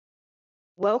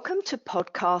Welcome to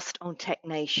Podcast on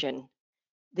TechNation.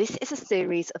 This is a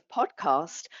series of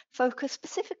podcasts focused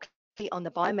specifically on the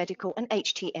biomedical and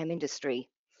HTM industry.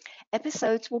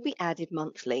 Episodes will be added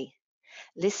monthly.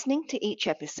 Listening to each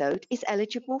episode is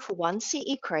eligible for 1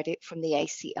 CE credit from the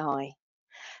ACI.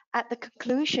 At the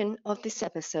conclusion of this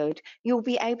episode, you'll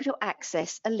be able to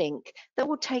access a link that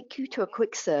will take you to a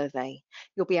quick survey.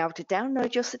 You'll be able to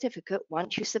download your certificate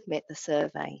once you submit the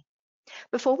survey.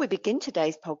 Before we begin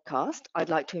today's podcast, I'd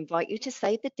like to invite you to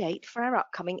save the date for our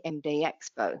upcoming MD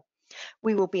Expo.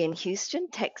 We will be in Houston,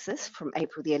 Texas from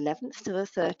April the 11th to the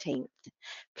 13th.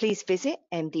 Please visit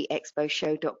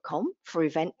mdexposhow.com for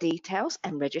event details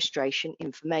and registration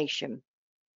information.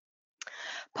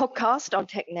 Podcast on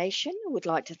TechNation would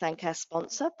like to thank our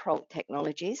sponsor, Pronk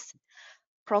Technologies.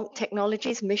 Pronk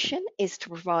Technologies' mission is to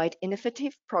provide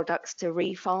innovative products to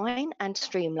refine and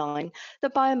streamline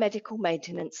the biomedical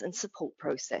maintenance and support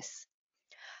process.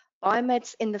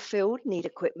 Biomeds in the field need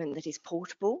equipment that is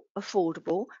portable,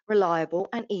 affordable, reliable,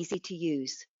 and easy to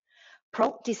use.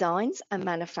 Pronk designs and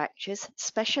manufactures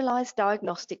specialized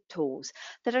diagnostic tools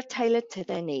that are tailored to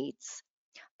their needs.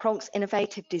 Pronk's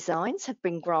innovative designs have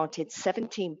been granted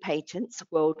 17 patents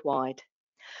worldwide.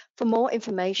 For more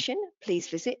information, please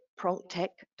visit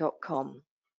pronktech.com.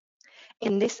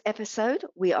 In this episode,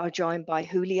 we are joined by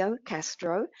Julio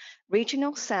Castro,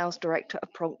 Regional Sales Director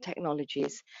of Pronk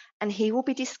Technologies, and he will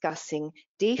be discussing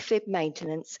Defib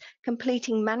maintenance,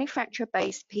 completing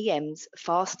manufacturer-based PMs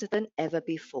faster than ever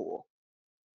before.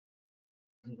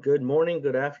 Good morning,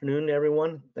 good afternoon,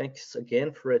 everyone. Thanks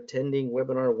again for attending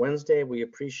Webinar Wednesday. We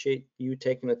appreciate you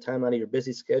taking the time out of your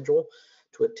busy schedule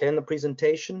to attend the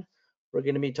presentation. We're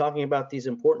going to be talking about these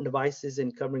important devices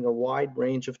and covering a wide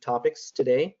range of topics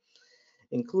today,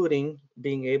 including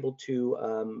being able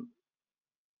to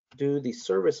do the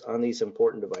service on these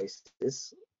important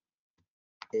devices.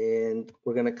 And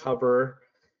we're going to cover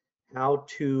how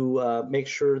to make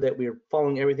sure that we're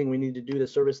following everything we need to do to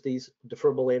service these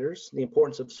defibrillators, the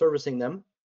importance of servicing them,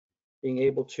 being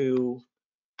able to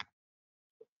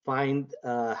find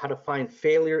how to find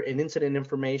failure and incident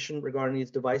information regarding these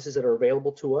devices that are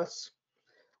available to us,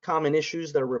 common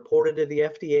issues that are reported to the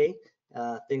FDA,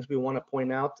 things we want to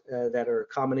point out that are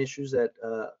common issues that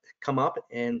come up,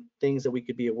 and things that we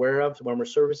could be aware of when we're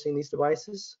servicing these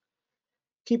devices.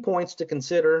 Key points to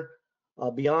consider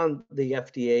beyond the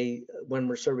FDA when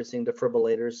we're servicing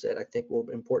defibrillators that I think will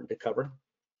be important to cover.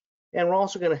 And we're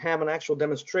also going to have an actual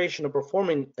demonstration of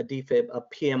performing a Defib, a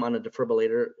PM on a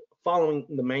defibrillator, following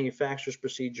the manufacturer's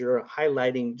procedure,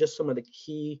 highlighting just some of the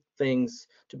key things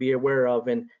to be aware of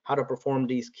and how to perform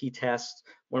these key tests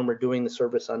when we're doing the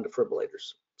service on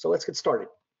defibrillators. So let's get started.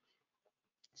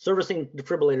 Servicing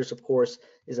defibrillators, of course,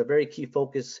 is a very key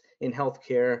focus in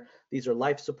healthcare. These are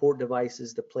life support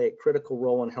devices that play a critical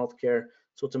role in healthcare,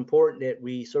 so it's important that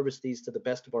we service these to the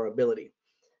best of our ability.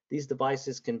 These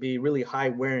devices can be really high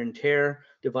wear and tear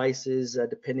devices,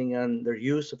 depending on their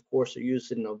use. Of course, they're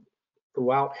used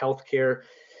throughout healthcare,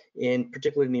 in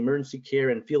particularly in emergency care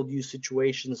and field use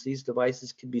situations. These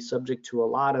devices can be subject to a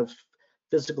lot of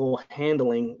physical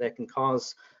handling that can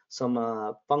cause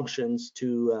some functions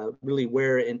to really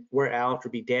wear out or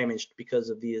be damaged because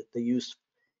of the use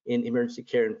in emergency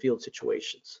care and field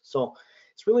situations. So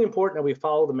it's really important that we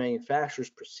follow the manufacturer's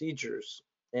procedures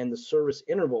and the service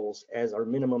intervals as our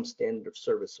minimum standard of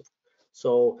service.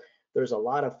 So there's a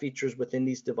lot of features within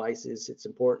these devices. It's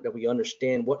important that we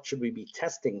understand what should we be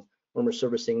testing when we're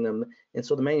servicing them. And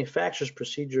so the manufacturer's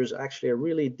procedures actually are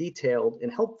really detailed and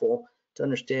helpful to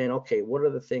understand, okay, what are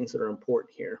the things that are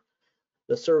important here?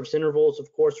 The service intervals,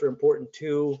 of course, are important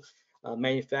too.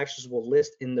 Manufacturers will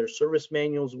list in their service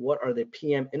manuals what are the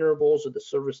PM intervals or the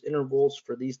service intervals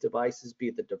for these devices, be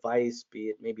it the device, be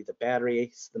it maybe the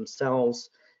batteries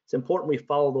themselves. It's important we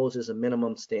follow those as a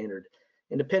minimum standard.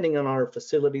 And depending on our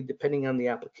facility, depending on the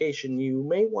application, you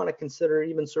may want to consider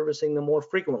even servicing them more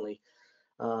frequently.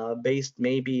 Based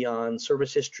maybe on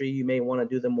service history, you may want to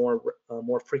do them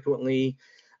more frequently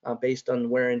based on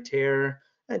wear and tear.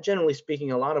 And generally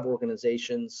speaking, a lot of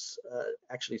organizations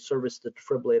actually service the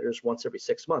defibrillators once every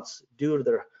 6 months due to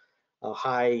their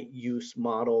high use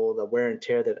model, the wear and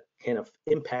tear that can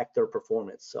impact their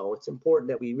performance. So it's important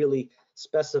that we really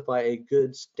specify a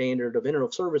good standard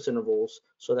of service intervals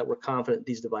so that we're confident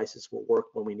these devices will work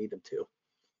when we need them to.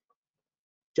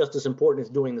 Just as important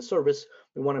as doing the service,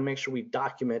 we want to make sure we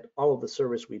document all of the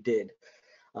service we did.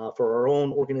 For our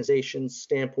own organization's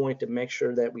standpoint, to make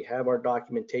sure that we have our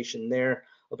documentation there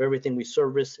of everything we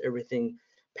service, everything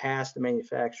past the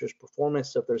manufacturer's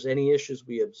performance. So if there's any issues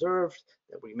we observed,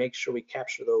 that we make sure we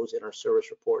capture those in our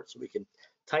service report so we can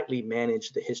tightly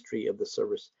manage the history of the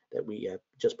service that we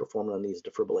just performed on these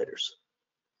defibrillators.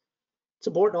 It's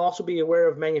important to also be aware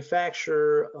of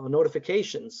manufacturer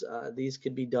notifications. These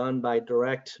could be done by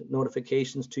direct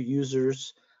notifications to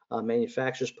users.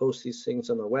 Manufacturers post these things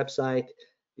on their website.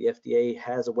 The FDA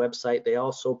has a website. They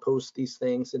also post these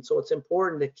things. And so it's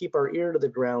important to keep our ear to the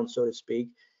ground, so to speak,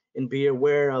 and be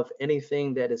aware of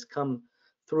anything that has come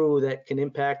through that can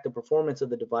impact the performance of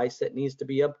the device that needs to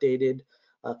be updated.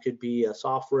 Could be a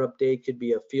software update, could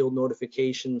be a field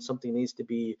notification, something needs to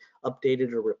be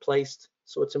updated or replaced.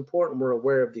 So it's important we're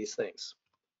aware of these things.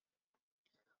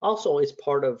 Also, it's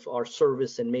part of our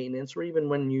service and maintenance, or even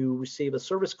when you receive a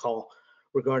service call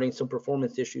regarding some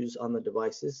performance issues on the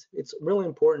devices, it's really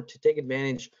important to take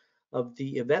advantage of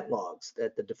the event logs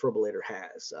that the defibrillator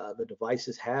has. The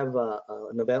devices have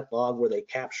an event log where they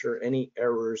capture any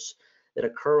errors that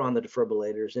occur on the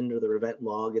defibrillators into their event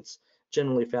log. It's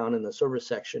generally found in the service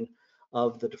section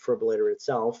of the defibrillator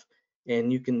itself,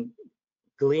 and you can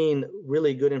glean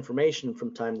really good information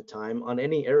from time to time on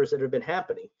any errors that have been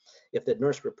happening. If the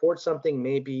nurse reports something,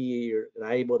 maybe you're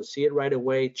not able to see it right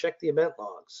away, check the event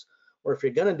logs. Or if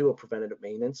you're going to do a preventative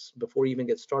maintenance, before you even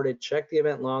get started, check the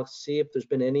event logs, see if there's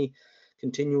been any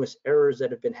continuous errors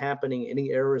that have been happening, any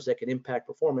errors that could impact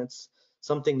performance,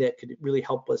 something that could really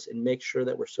help us and make sure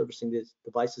that we're servicing these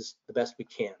devices the best we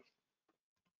can.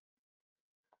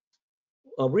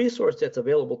 A resource that's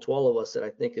available to all of us that I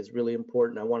think is really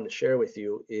important, I wanted to share with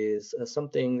you, is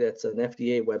something that's an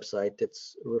FDA website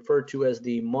that's referred to as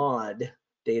the MAUD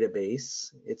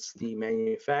database. It's the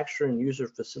Manufacturer and User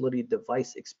Facility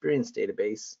Device Experience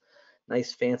Database.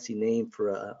 Nice fancy name for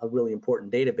a really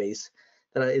important database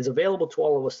that is available to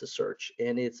all of us to search.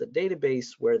 And it's a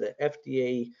database where the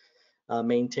FDA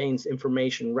maintains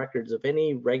information records of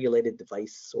any regulated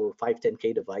device or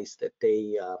 510K device that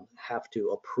they have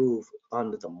to approve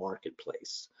onto the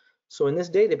marketplace. So in this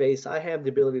database, I have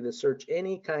the ability to search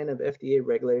any kind of FDA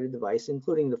regulated device,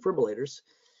 including defibrillators,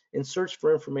 and search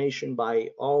for information by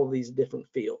all of these different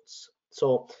fields.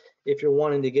 So if you're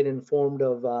wanting to get informed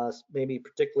of maybe a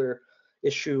particular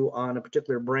issue on a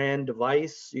particular brand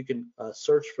device, you can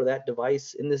search for that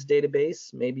device in this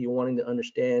database. Maybe you're wanting to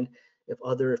understand if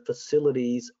other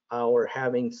facilities are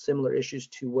having similar issues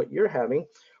to what you're having,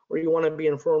 or you want to be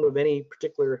informed of any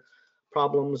particular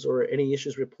problems or any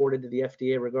issues reported to the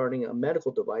FDA regarding a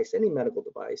medical device, any medical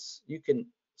device, you can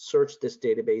search this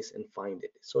database and find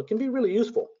it. So it can be really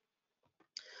useful.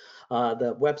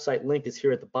 The website link is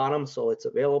here at the bottom, so it's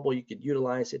available. You could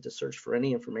utilize it to search for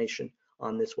any information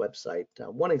on this website.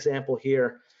 One example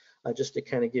here, just to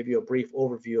kind of give you a brief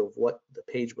overview of what the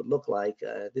page would look like.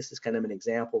 This is kind of an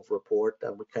example of report.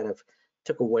 We kind of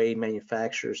took away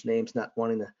manufacturers' names, not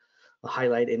wanting to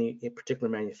highlight any particular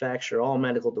manufacturer. All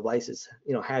medical devices,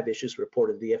 have issues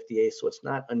reported to the FDA, so it's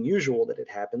not unusual that it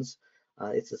happens.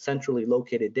 It's a centrally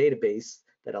located database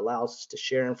that allows us to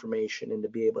share information and to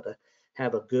be able to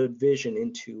have a good vision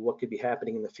into what could be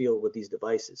happening in the field with these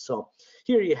devices. So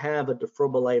here you have a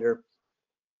defibrillator.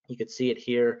 You can see it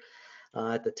here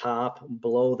at the top.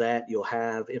 Below that, you'll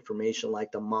have information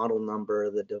like the model number,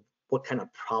 what kind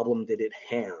of problem did it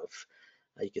have.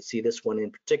 You can see this one in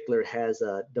particular has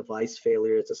a device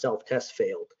failure. It's a self-test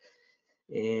failed.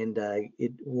 And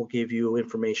it will give you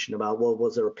information about, well,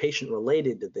 was there a patient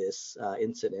related to this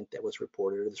incident that was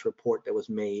reported, or this report that was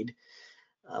made?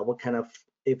 What kind of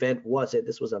event was it?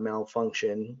 This was a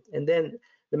malfunction. And then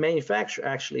the manufacturer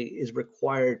actually is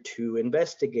required to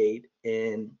investigate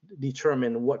and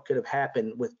determine what could have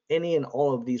happened with any and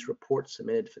all of these reports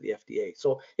submitted for the FDA.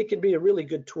 So it can be a really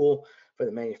good tool for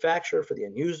the manufacturer, for the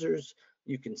end users.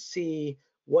 You can see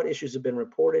what issues have been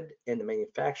reported, and the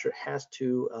manufacturer has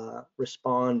to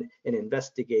respond and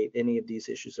investigate any of these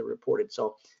issues that are reported.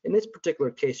 So in this particular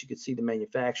case, you can see the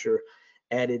manufacturer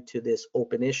added to this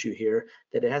open issue here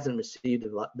that it hasn't received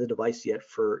the device yet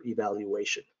for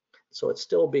evaluation. So it's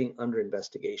still being under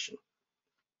investigation.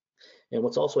 And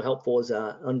what's also helpful is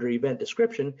under event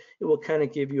description, it will kind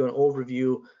of give you an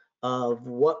overview of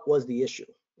what was the issue.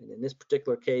 And in this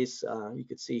particular case, you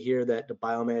can see here that the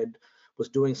biomed was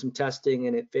doing some testing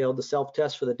and it failed the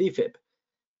self-test for the Defib.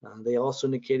 They also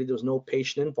indicated there was no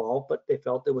patient involved, but they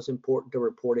felt it was important to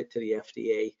report it to the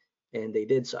FDA, and they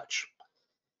did such.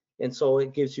 And so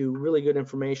it gives you really good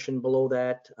information below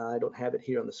that. I don't have it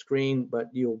here on the screen, but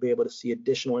you'll be able to see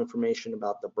additional information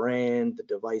about the brand, the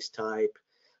device type,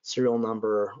 serial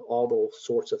number, all those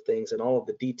sorts of things, and all of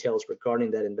the details regarding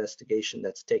that investigation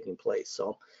that's taking place.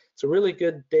 So it's a really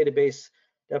good database.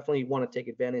 Definitely want to take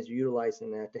advantage of utilizing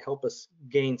that to help us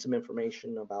gain some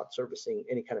information about servicing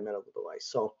any kind of medical device.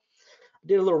 So I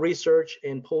did a little research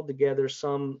and pulled together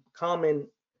some common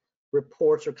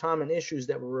reports or common issues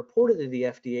that were reported to the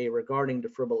FDA regarding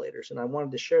defibrillators. And I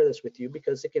wanted to share this with you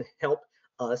because it can help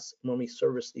us when we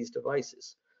service these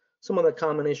devices. Some of the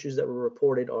common issues that were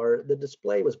reported are the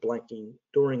display was blinking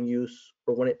during use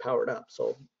or when it powered up.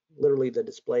 So literally the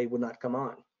display would not come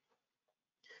on.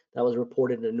 That was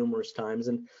reported numerous times.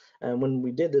 And when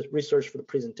we did this research for the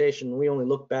presentation, we only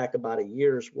looked back about a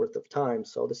year's worth of time.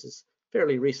 So this is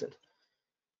fairly recent.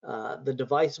 The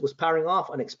device was powering off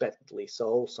unexpectedly.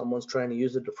 So someone's trying to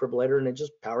use the defibrillator and it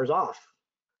just powers off.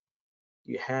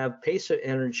 You have pacer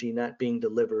energy not being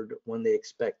delivered when they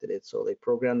expected it. So they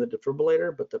programmed the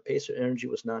defibrillator, but the pacer energy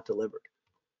was not delivered.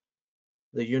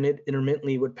 The unit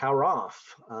intermittently would power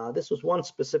off. This was one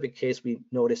specific case we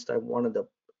noticed. I wanted to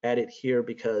add it here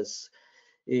because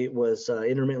it was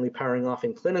intermittently powering off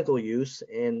in clinical use,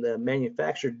 and the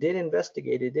manufacturer did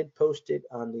investigate it, did post it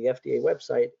on the FDA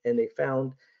website, and they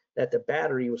found that the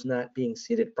battery was not being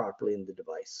seated properly in the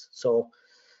device. So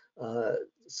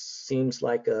seems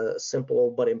like a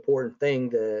simple but important thing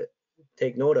to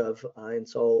take note of, and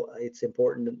so it's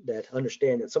important that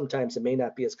understand that sometimes it may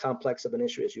not be as complex of an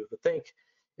issue as you would think.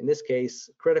 In this case,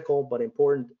 critical but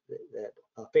important that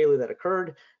a failure that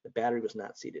occurred, the battery was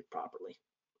not seated properly.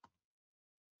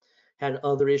 Had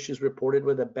other issues reported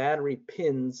where the battery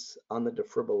pins on the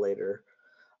defibrillator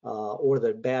or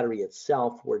the battery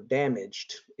itself were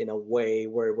damaged in a way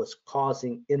where it was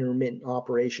causing intermittent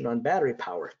operation on battery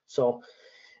power. So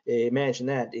imagine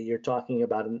that you're talking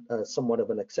about somewhat of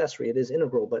an accessory. It is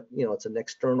integral, but it's an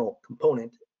external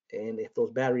component. And if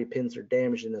those battery pins are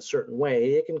damaged in a certain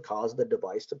way, it can cause the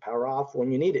device to power off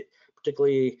when you need it,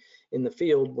 particularly in the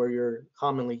field where you're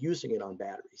commonly using it on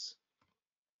batteries.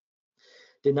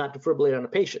 Did not defibrillate on a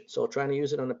patient. So trying to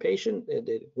use it on a patient,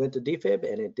 it went to defib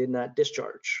and it did not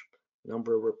discharge. A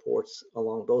number of reports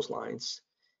along those lines.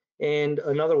 And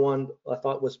another one I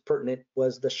thought was pertinent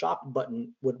was the shock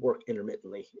button would work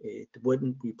intermittently. It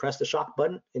wouldn't, you press the shock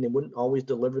button and it wouldn't always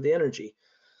deliver the energy.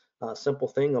 Simple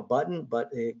thing, a button, but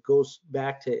it goes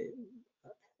back to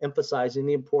emphasizing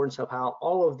the importance of how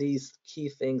all of these key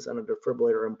things on a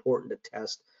defibrillator are important to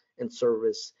test and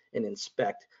service and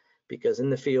inspect. Because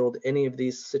in the field, any of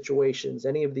these situations,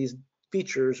 any of these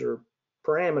features or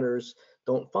parameters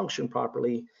don't function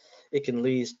properly, it can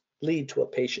lead to a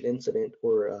patient incident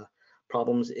or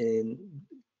problems in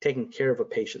taking care of a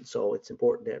patient. So it's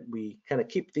important that we kind of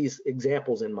keep these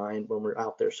examples in mind when we're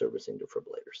out there servicing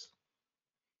defibrillators.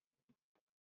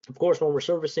 Of course, when we're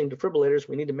servicing defibrillators,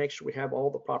 we need to make sure we have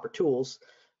all the proper tools.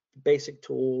 Basic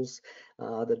tools,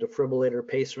 the defibrillator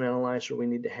pacer analyzer, we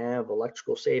need to have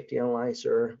electrical safety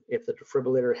analyzer. If the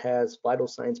defibrillator has vital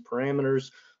signs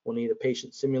parameters, we'll need a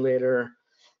patient simulator,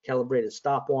 calibrated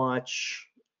stopwatch,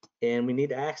 and we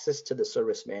need access to the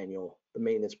service manual, the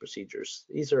maintenance procedures.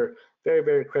 These are very,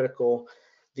 very critical.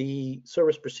 The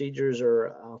service procedures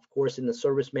are, of course, in the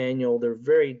service manual. They're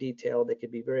very detailed. They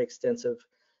can be very extensive,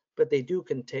 but they do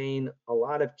contain a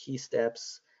lot of key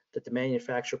steps that the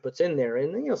manufacturer puts in there.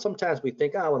 And sometimes we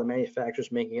think, oh, well, the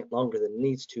manufacturer's making it longer than it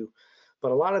needs to.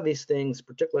 But a lot of these things,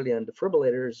 particularly on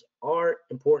defibrillators, are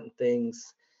important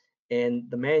things. And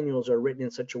the manuals are written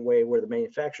in such a way where the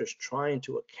manufacturer is trying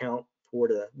to account for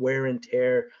the wear and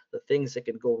tear, the things that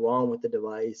can go wrong with the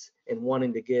device, and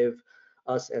wanting to give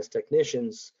us as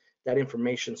technicians that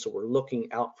information so we're looking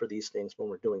out for these things when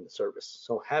we're doing the service.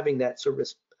 So having that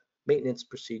service maintenance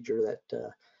procedure,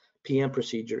 that PM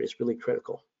procedure, is really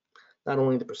critical. Not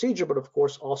only the procedure, but of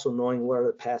course also knowing what are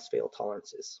the pass-fail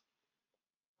tolerances.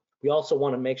 We also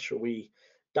want to make sure we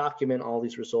document all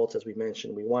these results. As we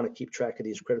mentioned, we want to keep track of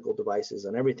these critical devices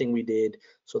and everything we did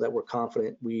so that we're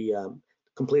confident we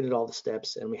completed all the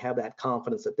steps and we have that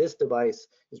confidence that this device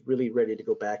is really ready to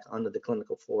go back onto the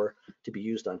clinical floor to be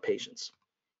used on patients.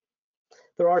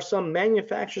 There are some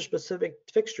manufacturer-specific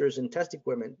fixtures and test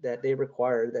equipment that they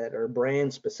require that are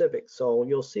brand specific. So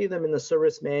you'll see them in the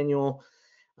service manual.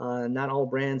 Not all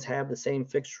brands have the same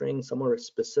fixturing. Some are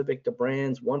specific to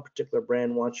brands. One particular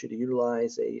brand wants you to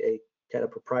utilize a kind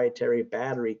of proprietary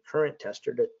battery current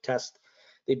tester to test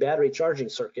the battery charging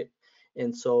circuit.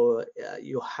 And so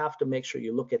you'll have to make sure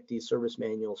you look at these service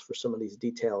manuals for some of these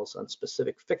details on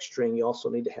specific fixturing you also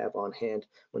need to have on hand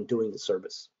when doing the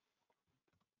service.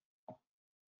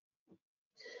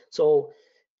 So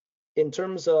in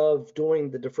terms of doing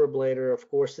the defibrillator, of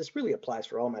course, this really applies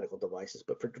for all medical devices,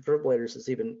 but for defibrillators, it's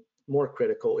even more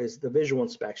critical, is the visual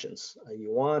inspections.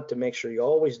 You want to make sure you're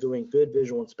always doing good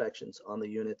visual inspections on the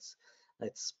units.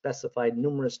 It's specified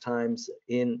numerous times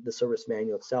in the service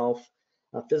manual itself.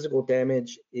 Physical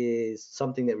damage is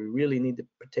something that we really need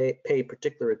to pay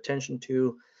particular attention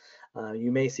to.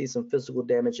 You may see some physical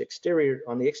damage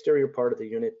on the exterior part of the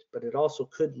unit, but it also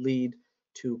could lead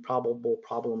to probable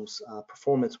problems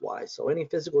performance-wise. So any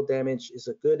physical damage is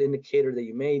a good indicator that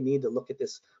you may need to look at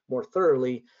this more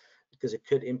thoroughly because it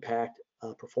could impact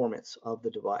performance of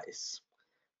the device.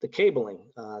 The cabling.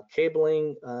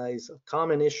 Cabling is a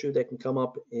common issue that can come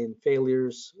up in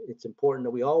failures. It's important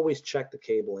that we always check the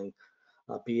cabling,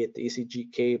 be it the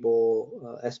ECG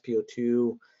cable,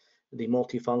 SPO2, the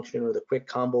multifunction or the quick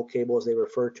combo cable as they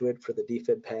refer to it for the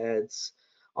Defib pads.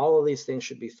 All of these things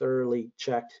should be thoroughly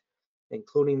checked,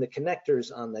 including the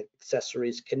connectors on the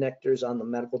accessories, connectors on the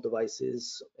medical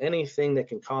devices. Anything that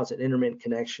can cause an intermittent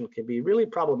connection can be really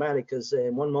problematic because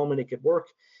in one moment it could work,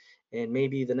 and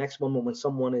maybe the next moment when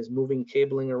someone is moving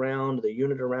cabling around, the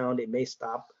unit around, it may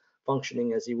stop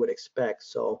functioning as you would expect.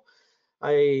 So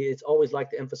it's always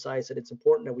like to emphasize that it's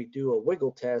important that we do a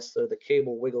wiggle test, or the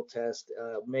cable wiggle test,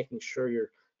 making sure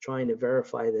you're trying to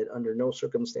verify that under no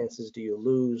circumstances do you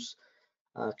lose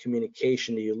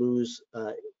communication, do you lose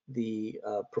the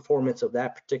performance of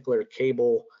that particular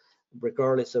cable,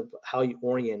 regardless of how you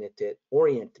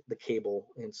orient the cable.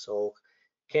 And so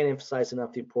can't emphasize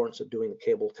enough the importance of doing the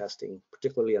cable testing,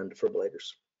 particularly on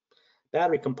defibrillators.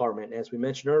 Battery compartment, as we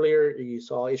mentioned earlier, you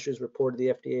saw issues reported to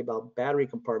the FDA about battery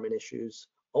compartment issues.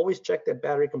 Always check that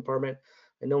battery compartment.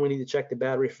 I know we need to check the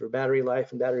battery for battery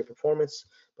life and battery performance,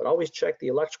 but always check the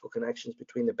electrical connections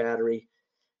between the battery.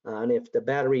 And if the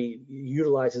battery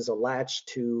utilizes a latch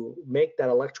to make that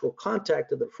electrical contact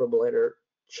to the defibrillator,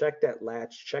 check that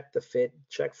latch, check the fit,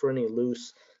 check for any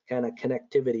loose kind of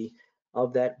connectivity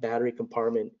of that battery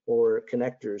compartment or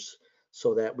connectors,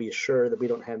 so that we assure that we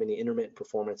don't have any intermittent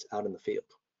performance out in the field.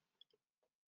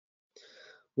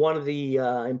 One of the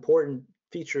important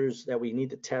features that we need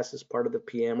to test as part of the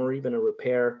PM or even a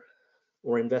repair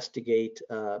or investigate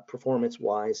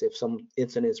performance-wise if some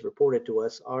incident is reported to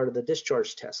us are the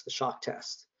discharge tests, the shock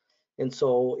tests. And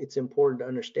so it's important to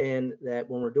understand that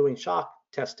when we're doing shock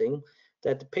testing,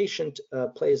 that the patient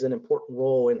plays an important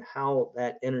role in how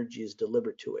that energy is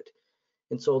delivered to it.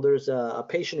 And so there's a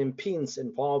patient impedance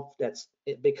involved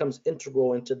it becomes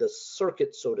integral into the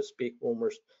circuit, so to speak, when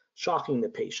we're shocking the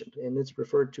patient. And it's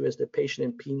referred to as the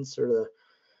patient impedance or the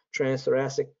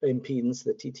transthoracic impedance,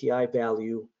 the TTI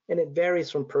value, and it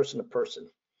varies from person to person.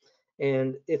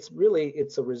 And it's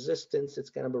a resistance, it's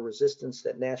kind of a resistance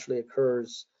that naturally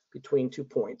occurs between 2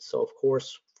 points. So of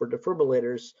course, for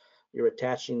defibrillators, you're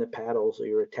attaching the paddles or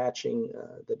you're attaching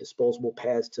the disposable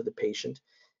pads to the patient,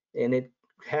 and it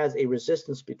has a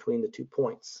resistance between the 2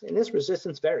 points. And this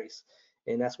resistance varies,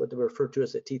 and that's what they refer to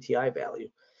as a TTI value.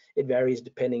 It varies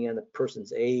depending on the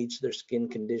person's age, their skin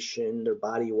condition, their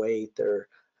body weight, their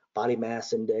body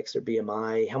mass index, their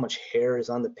BMI, how much hair is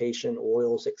on the patient,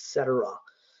 oils, etc.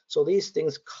 So these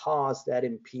things cause that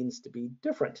impedance to be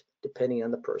different depending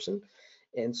on the person.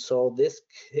 And so this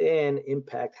can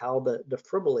impact how the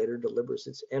defibrillator delivers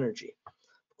its energy.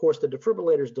 Of course, the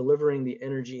defibrillator is delivering the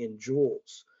energy in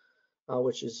joules,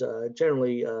 which is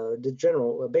generally the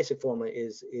general basic formula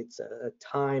is it's a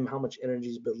time, how much energy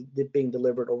is being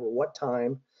delivered over what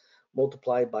time,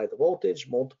 multiplied by the voltage,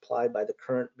 multiplied by the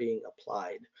current being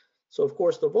applied. So of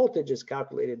course the voltage is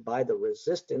calculated by the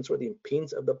resistance or the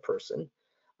impedance of the person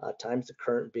times the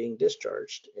current being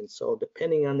discharged. And so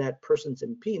depending on that person's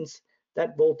impedance,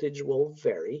 that voltage will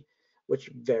vary, which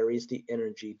varies the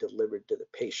energy delivered to the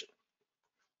patient.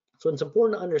 So it's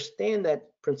important to understand that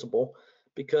principle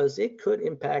because it could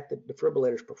impact the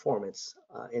defibrillator's performance.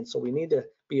 And so we need to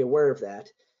be aware of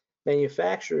that.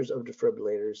 Manufacturers of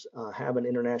defibrillators have an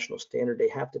international standard they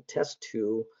have to test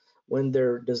to when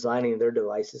they're designing their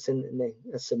devices, and they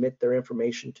submit their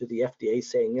information to the FDA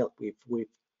saying, look, we've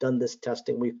done this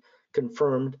testing, we've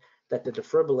confirmed that the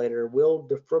defibrillator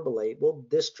will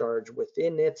discharge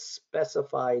within its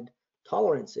specified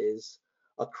tolerances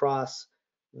across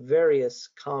various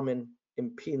common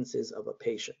impedances of a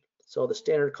patient. So the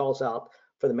standard calls out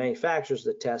for the manufacturers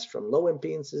to test from low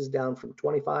impedances down from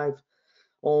 25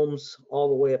 ohms all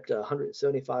the way up to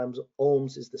 175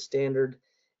 ohms is the standard.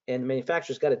 And the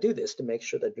manufacturer's got to do this to make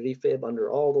sure that the defib under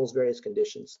all those various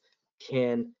conditions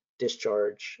can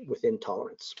discharge within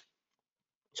tolerance.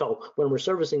 So when we're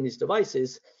servicing these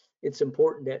devices, it's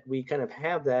important that we kind of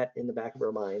have that in the back of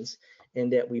our minds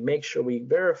and that we make sure we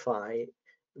verify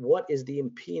what is the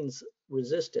impedance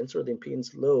resistance or the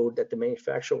impedance load that the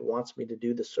manufacturer wants me to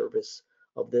do the service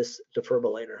of this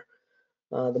defibrillator.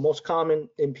 The most common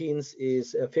impedance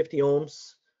is 50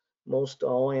 ohms. Most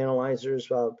all analyzers,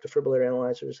 defibrillator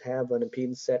analyzers, have an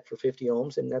impedance set for 50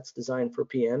 ohms, and that's designed for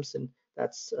PMs, and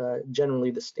that's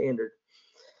generally the standard.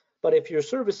 But if you're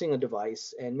servicing a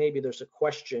device and maybe there's a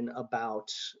question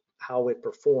about how it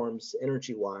performs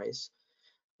energy-wise,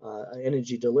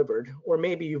 energy delivered, or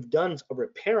maybe you've done a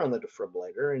repair on the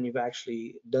defibrillator and you've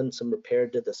actually done some repair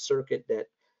to the circuit that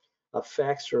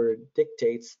affects or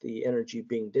dictates the energy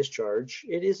being discharged,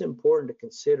 it is important to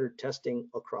consider testing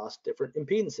across different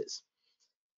impedances.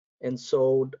 And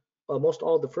so most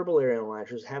all defibrillator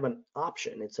analyzers have an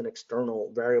option. It's an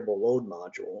external variable load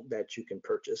module that you can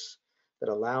purchase that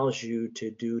allows you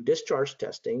to do discharge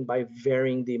testing by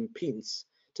varying the impedance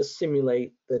to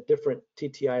simulate the different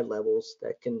TTI levels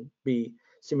that can be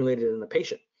simulated in a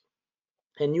patient.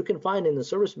 And you can find in the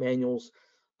service manuals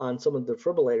on some of the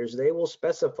defibrillators, they will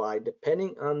specify,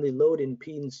 depending on the load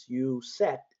impedance you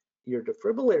set your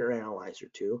defibrillator analyzer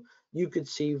to, you could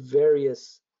see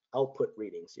various output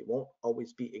readings. It won't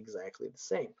always be exactly the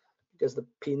same because the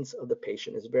impedance of the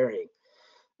patient is varying.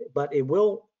 But it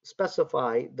will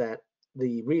specify that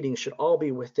the readings should all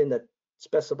be within the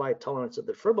specified tolerance of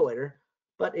the defibrillator,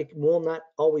 but it will not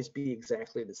always be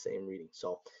exactly the same reading.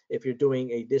 So if you're doing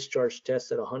a discharge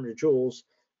test at 100 joules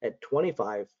at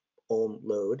 25 ohm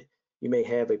load, you may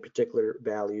have a particular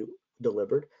value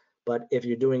delivered. But if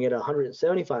you're doing it at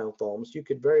 175 ohms, you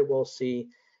could very well see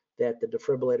that the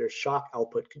defibrillator shock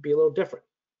output could be a little different.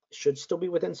 It should still be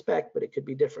within spec, but it could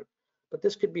be different. But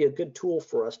this could be a good tool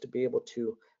for us to be able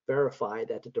to verify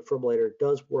that the defibrillator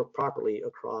does work properly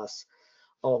across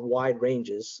all wide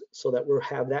ranges so that we'll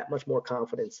have that much more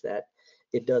confidence that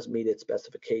it does meet its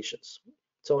specifications.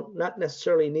 So not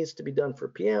necessarily needs to be done for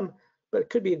PM, but it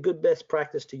could be a good best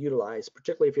practice to utilize,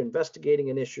 particularly if you're investigating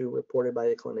an issue reported by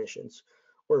the clinicians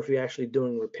or if you're actually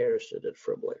doing repairs to the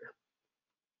defibrillator.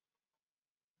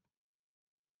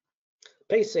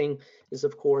 Pacing is,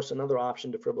 of course, another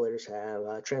option defibrillators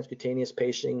have. Transcutaneous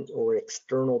pacing or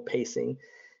external pacing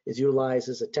is utilized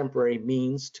as a temporary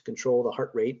means to control the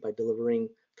heart rate by delivering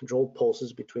controlled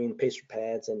pulses between pacer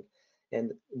pads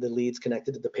and the leads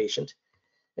connected to the patient.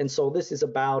 And so this is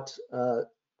about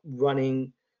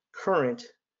running current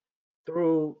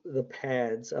through the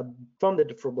pads, from the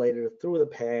defibrillator through the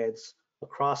pads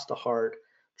across the heart,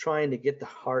 trying to get the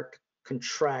heart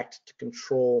contract to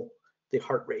control the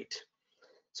heart rate.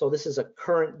 So this is a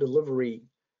current delivery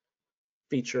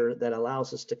feature that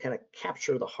allows us to kind of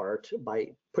capture the heart by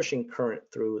pushing current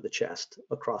through the chest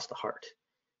across the heart.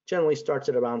 Generally starts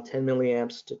at around 10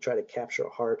 milliamps to try to capture a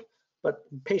heart, but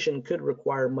the patient could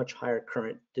require much higher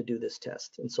current to do this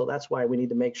test. And so that's why we need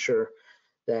to make sure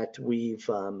that we've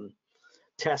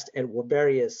test at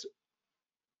various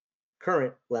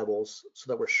current levels so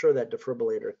that we're sure that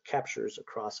defibrillator captures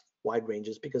across wide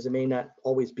ranges, because it may not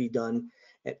always be done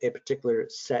at a particular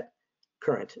set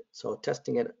current. So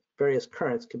testing at various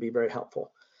currents can be very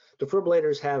helpful.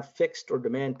 Defibrillators have fixed or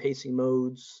demand pacing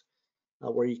modes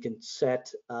where you can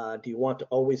set, do you want to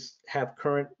always have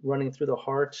current running through the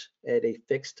heart at a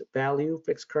fixed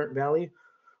current value,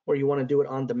 or you want to do it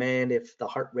on demand if the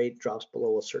heart rate drops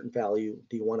below a certain value,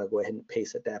 do you want to go ahead and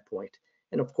pace at that point?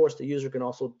 And of course, the user can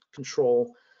also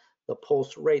control the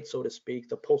pulse rate, so to speak,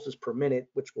 the pulses per minute,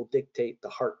 which will dictate the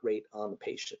heart rate on the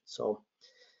patient. So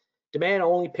demand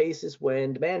mode only paces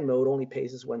when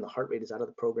the heart rate is out of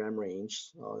the program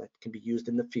range. That can be used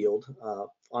in the field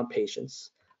on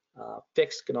patients.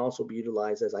 Fixed can also be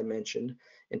utilized, as I mentioned,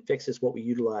 and fixed is what we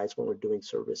utilize when we're doing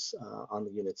service on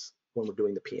the units, when we're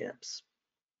doing the PMs.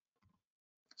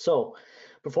 So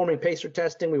performing pacer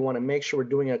testing, we want to make sure we're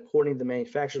doing it according to the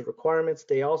manufacturer's requirements.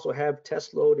 They also have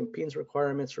test load impedance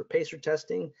requirements for pacer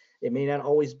testing. It may not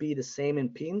always be the same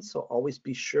impedance, so always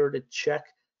be sure to check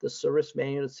the service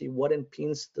manual to see what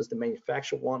impedance does the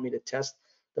manufacturer want me to test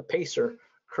the pacer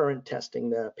current testing,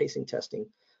 the pacing testing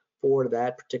for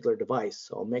that particular device.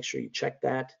 So make sure you check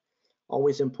that.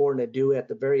 Always important to do at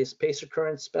the various pacer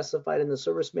currents specified in the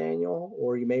service manual,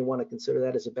 or you may want to consider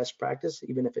that as a best practice,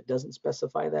 even if it doesn't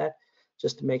specify that,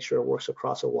 just to make sure it works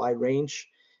across a wide range,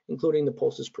 including the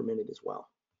pulses per minute as well.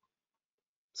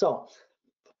 So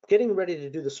getting ready to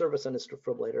do the service on this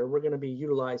defibrillator, we're going to be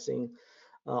utilizing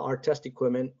our test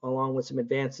equipment along with some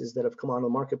advances that have come on the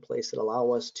marketplace that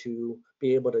allow us to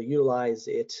be able to utilize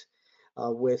it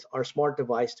with our smart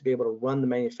device to be able to run the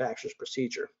manufacturer's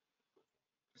procedure.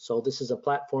 So this is a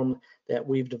platform that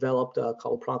we've developed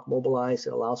called Prompt Mobilize.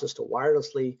 It allows us to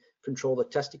wirelessly control the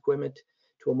test equipment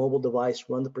to a mobile device,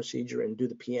 run the procedure, and do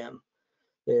the PM.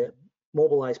 The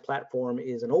Mobilize platform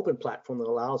is an open platform that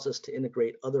allows us to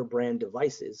integrate other brand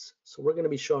devices. So we're going to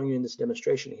be showing you in this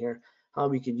demonstration here how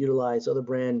we can utilize other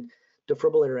brand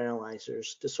defibrillator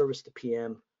analyzers to service the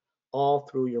PM all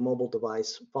through your mobile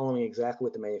device, following exactly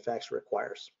what the manufacturer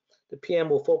requires. The PM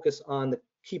will focus on the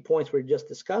key points we just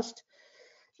discussed,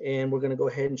 And we're going to go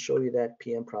ahead and show you that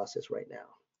PM process right now.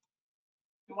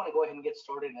 We want to go ahead and get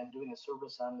started on doing a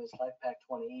service on this LifePak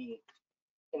 20E.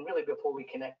 And really, before we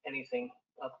connect anything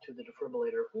up to the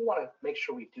defibrillator, we want to make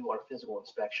sure we do our physical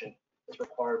inspection as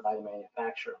required by the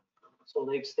manufacturer. So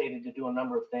they've stated to do a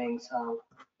number of things.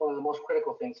 One of the most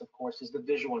critical things, of course, is the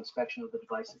visual inspection of the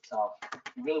device itself.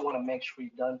 You really want to make sure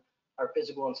we've done our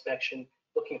physical inspection,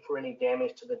 looking for any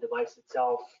damage to the device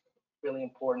itself. Really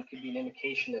important, could be an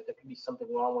indication that there could be something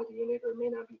wrong with the unit or it may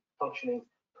not be functioning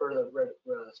per the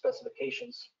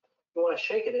specifications. You want to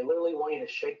shake it. They literally want you to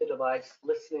shake the device,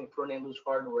 listening for any loose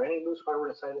hardware. Any loose hardware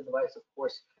inside the device, of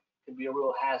course, could be a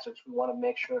real hazard. So we want to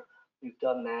make sure we've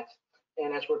done that.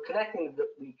 And as we're connecting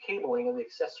the cabling and the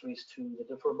accessories to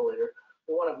the defibrillator,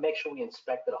 we want to make sure we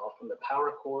inspect it all, from the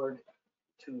power cord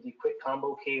to the quick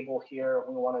combo cable here.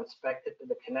 We want to inspect it to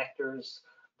the connectors,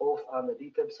 both on the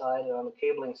Defib side and on the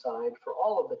cabling side, for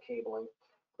all of the cabling,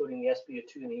 including the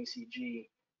SpO2 and the ECG,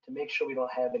 to make sure we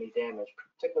don't have any damage,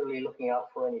 particularly looking out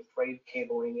for any frayed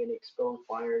cabling, any exposed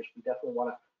wires. We definitely want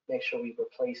to make sure we've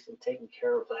replaced and taken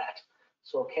care of that.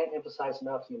 So can't emphasize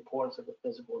enough the importance of the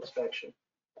physical inspection.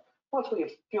 Once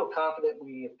we feel confident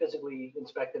we physically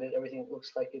inspected it, everything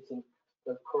looks like it's in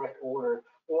the correct order,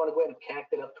 we want to go ahead and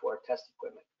connect it up to our test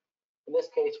equipment. In this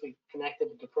case, we connected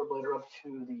the defibrillator up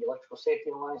to the electrical safety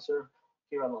analyzer.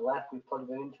 Here on the left, we plugged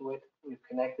it into it. We've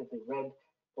connected the red,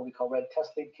 what we call red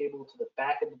test lead cable, to the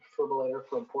back of the defibrillator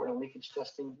for important leakage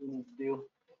testing we need to do.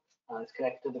 It's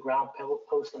connected to the ground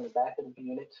post on the back of the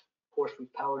unit. Of course,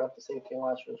 we've powered up the safety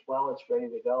analyzer as well. It's ready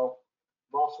to go.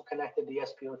 We've also connected the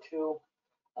SpO2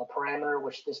 parameter,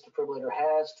 which this defibrillator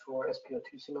has, to our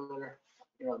SpO2 simulator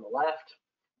here on the left.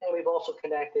 And we've also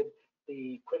connected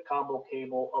the quick combo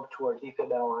cable up to our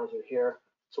Defib analyzer here,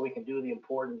 so we can do the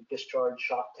important discharge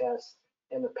shock test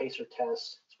and the pacer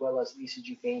test, as well as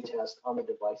ECG gain test on the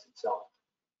device itself.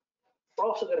 We're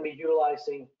also going to be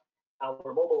utilizing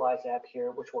our Mobilize app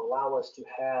here, which will allow us to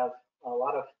have a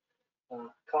lot of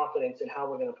confidence in how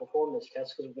we're going to perform this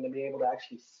test, because we're going to be able to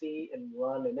actually see and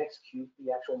run and execute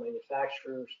the actual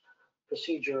manufacturer's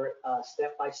procedure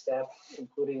step by step,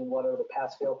 including what are the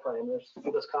pass-fail parameters, to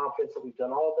give us confidence that we've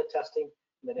done all of the testing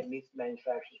and that it meets the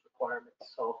manufacturer's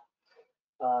requirements. So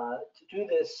to do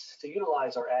this, to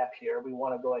utilize our app here, we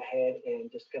want to go ahead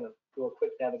and just kind of do a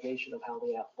quick navigation of how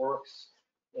the app works.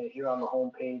 And here on the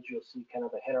home page, you'll see kind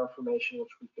of a header information,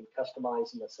 which we can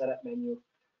customize in the setup menu.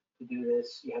 To do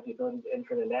this, you have the ability to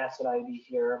enter an asset ID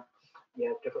here. You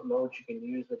have different modes you can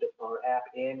use our app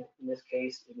in. In this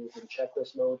case, it is in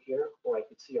checklist mode here, where I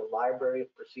can see a library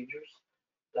of procedures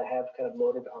that I have kind of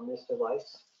loaded on this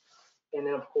device. And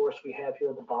then, of course, we have here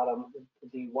at the bottom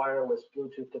the wireless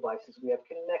Bluetooth devices we have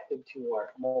connected to our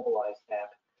Mobilize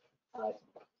app.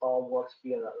 All works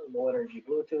via low energy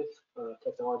Bluetooth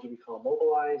technology we call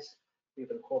Mobilize.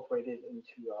 We've incorporated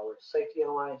into our safety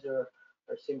analyzer,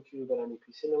 our SimCube and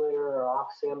MEP simulator, our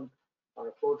OxSim,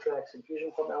 our FlowTrax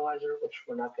infusion pump analyzer, which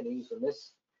we're not going to use in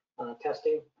this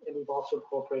testing. And we've also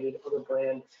incorporated other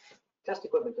brand test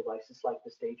equipment devices like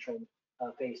this Daytrend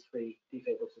Phase 3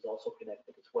 Defib, which is also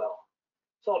connected as well.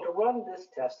 So to run this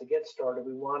test, to get started,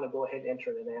 we want to go ahead and enter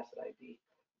an asset ID.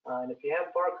 And if you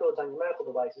have barcodes on your medical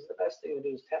devices, the best thing to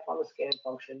do is tap on the scan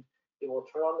function. It will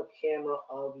turn on the camera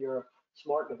of your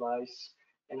smart device,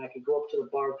 and I can go up to the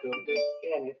barcode,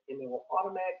 scan it, and it will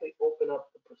automatically open up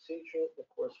the procedure that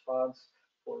corresponds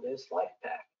for this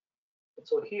LifePak. And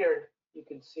so here you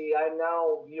can see I'm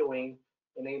now viewing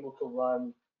and able to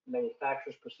run the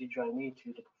manufacturer's procedure I need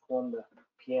to perform the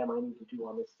PM I need to do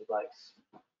on this device.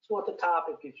 So at the top,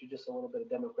 it gives you just a little bit of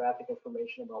demographic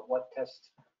information about what test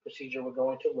procedure we're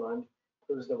going to run.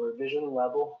 Includes the revision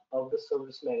level of the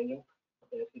service manual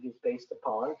that it is based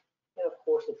upon, and of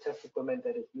course the test equipment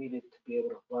that is needed to be able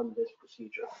to run this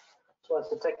procedure. So as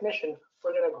the technician,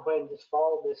 we're going to go ahead and just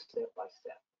follow this step by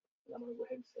step. And I'm going to go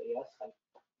ahead and say yes,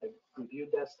 I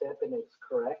reviewed that step and it's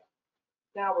correct.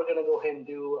 Now we're going to go ahead and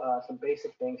do some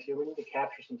basic things here. We need to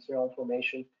capture some serial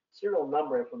information, serial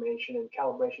number information, and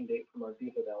calibration date from our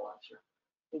Defib analyzer.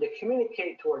 And to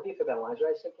communicate to our Defib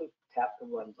analyzer, I simply tap the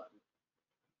run button.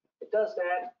 It does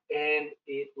that, and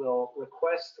it will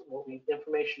request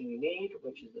information we need,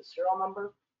 which is the serial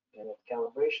number and its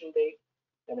calibration date.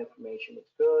 That information is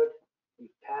good. We've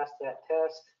passed that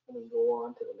test, and we go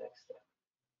on to the next step.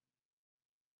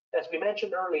 As we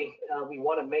mentioned earlier, we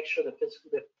want to make sure that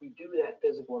we do that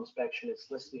physical inspection. It's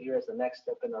listed here as the next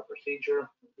step in our procedure.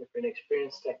 If you're an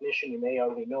experienced technician, you may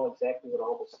already know exactly what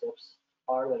all the steps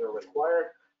are that are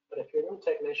required. But if you're a new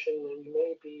technician, then you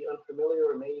may be unfamiliar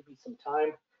or may be some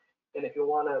time. And if you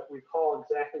want to recall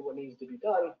exactly what needs to be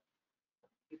done,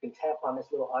 you can tap on this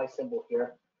little eye symbol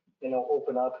here.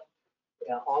 open up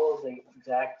all of the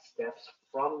exact steps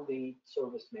from the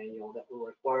service manual that we're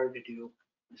required to do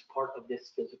as part of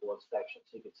this physical inspection.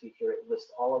 So you can see here it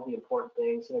lists all of the important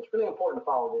things, and it's really important to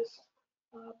follow this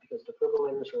because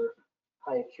defibrillators are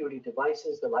high acuity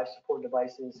devices, the life support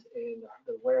devices, and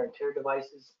the wear and tear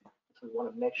devices. So we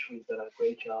want to make sure we've done a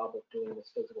great job of doing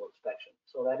this physical inspection.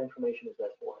 So that information is there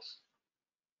for us.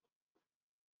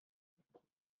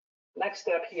 Next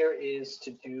step here is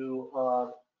to do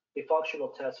a functional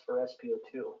test for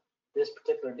SpO2. This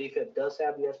particular defib does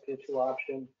have the SpO2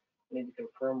 option. I need to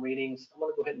confirm readings. I'm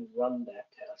going to go ahead and run that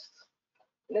test.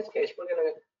 In this case, we're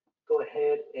going to go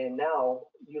ahead and now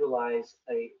utilize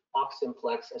a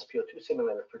Oxymplex SpO2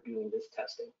 simulator for doing this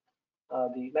testing.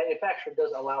 The manufacturer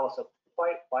does allow us a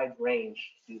quite wide range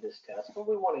to do this test, but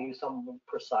we want to use something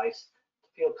precise to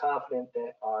feel confident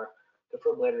that our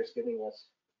defibrillator is giving us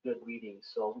good readings.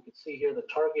 So we can see here the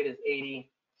target is 80.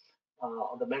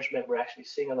 The measurement we're actually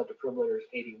seeing on the defibrillator is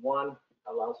 81.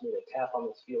 Allows me to tap on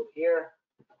this field here,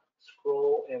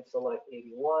 scroll and select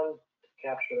 81 to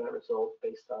capture that result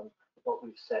based on what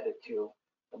we've set it to,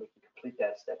 and we can complete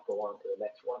that step, go on to the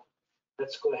next one.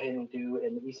 Let's go ahead and do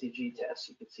an ECG test.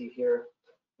 You can see here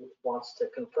it wants to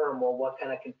confirm, well, what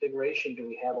kind of configuration do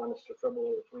we have on this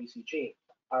defibrillator for ECG?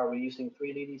 Are we using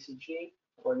 3-lead ECG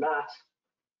or not?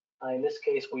 In this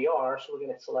case, we are, so we're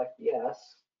going to select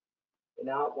yes. And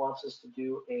now it wants us to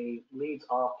do a leads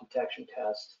off detection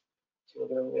test. So we're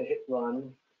going to hit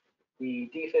run. The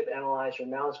Defib analyzer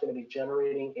now is going to be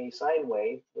generating a sine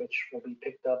wave, which will be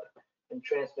picked up and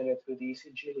transmitted through the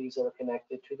ECG leads that are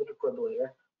connected to the defibrillator.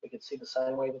 We can see the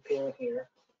sine wave appearing here.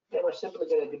 And we're simply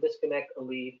going to disconnect a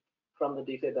lead from the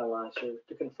Defib analyzer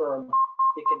to confirm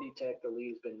it can detect the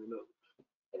lead's been removed.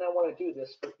 And I want to do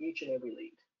this for each and every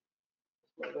lead.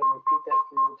 So I'm going to repeat that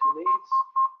for the 2 leads,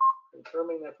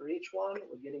 confirming that for each one,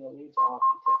 we're getting a leads off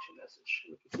detection message.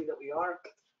 We can see that we are.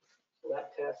 So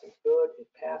that test is good, it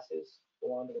passes,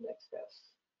 go on to the next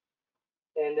test.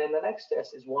 And then the next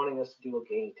test is wanting us to do a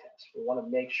gain test. We want to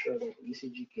make sure that the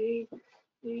ECG gain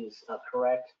is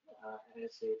correct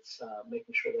as it's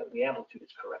making sure that the amplitude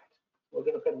is correct. We're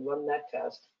going to go ahead and run that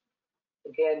test.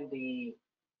 Again, the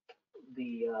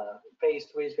phase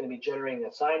 3 is going to be generating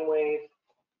a sine wave.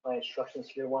 My instructions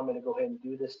here want me to go ahead and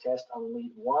do this test on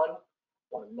lead 1. I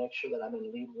want to make sure that I'm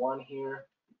in lead 1 here.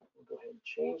 We'll go ahead and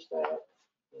change that.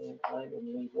 And I'm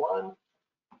in lead 1.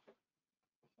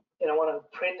 And I want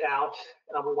to print out,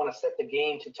 we want to set the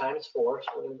gain to ×4, so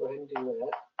we're going to go ahead and do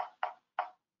that.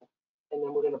 And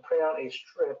then we're going to print out a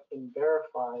strip and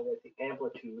verify that the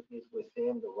amplitude is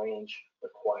within the range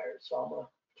required. So I'm going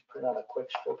to print out a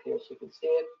quick strip here so you can see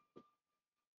it.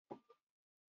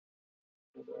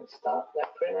 I'm going to stop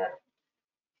that printer.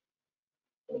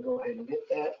 I'm going to go ahead and get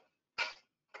that.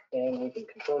 And we can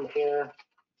confirm here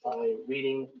by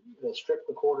reading the strip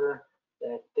recorder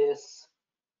that this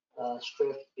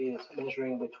strip is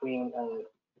measuring between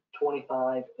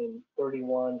 25 and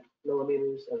 31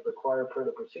 millimeters as required per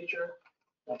the procedure.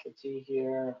 I can see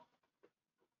here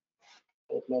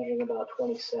it's measuring about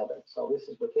 27. So this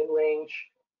is within range,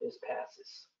 this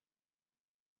passes.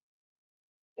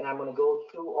 And I'm going to go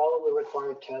through all of the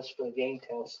required tests for the gain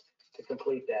test to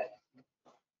complete that.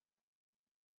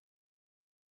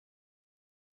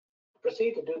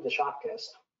 Proceed to do the shock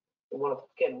test. We want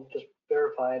to, again, just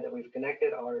verify that we've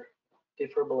connected our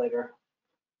defibrillator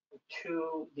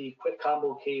to the quick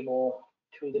combo cable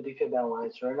to the defib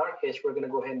analyzer. In our case, we're going to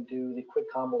go ahead and do the quick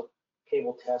combo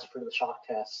cable test for the shock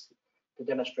test to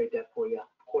demonstrate that for you.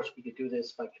 Of course, we could do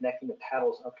this by connecting the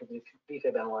paddles up to the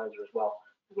defib analyzer as well.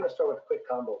 We're going to start with quick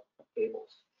combo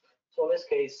cables. So in this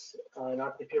case,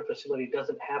 if your facility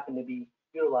doesn't happen to be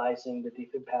utilizing the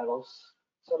defib paddles,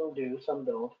 some do, some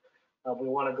don't. We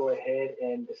want to go ahead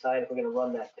and decide if we're going to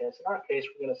run that test. In our case,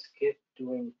 we're going to skip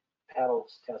doing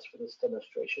paddles test for this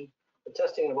demonstration. The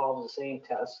testing involves the same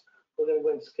test. We're going to go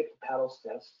ahead and skip the paddles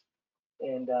test,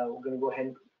 and we're going to go ahead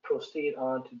and proceed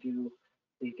on to do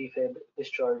the defib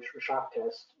discharge or shock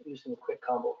test using the quick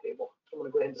combo cable. So I'm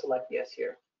going to go ahead and select yes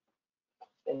here.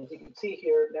 And as you can see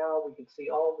here, now we can see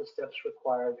all of the steps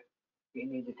required we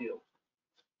need to do.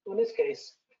 So in this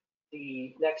case,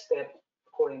 the next step,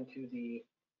 according to the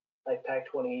LifePak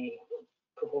 20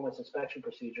 performance inspection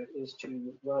procedure, is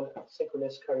to run a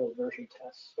synchronous cardioversion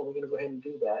test. So we're going to go ahead and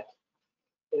do that.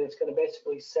 And it's going to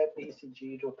basically set the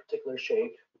ECG to a particular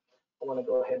shape. I want to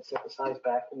go ahead and set the size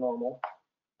back to normal,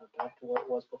 back to what it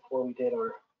was before we did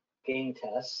our gain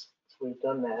tests. So we've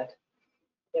done that.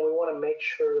 And we want to make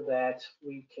sure that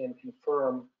we can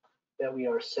confirm that we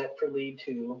are set for lead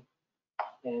 2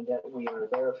 and that we are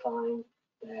verifying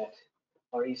that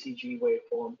our ECG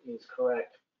waveform is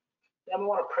correct. Then we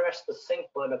want to press the sync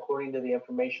button according to the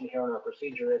information here in our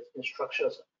procedure. It instructs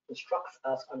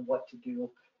us on what to do.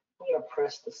 We're going to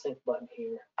press the sync button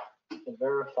here and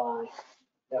verify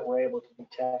that we're able to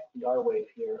detect the R wave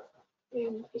here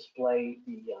and display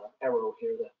the arrow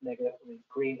here, the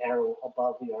green arrow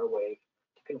above the R wave,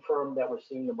 to confirm that we're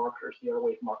seeing the markers, the R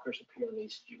wave markers appear on the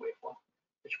ECG waveform,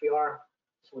 which we are.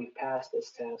 So we've passed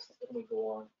this test and we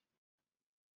go on.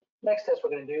 Next test we're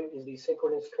going to do is the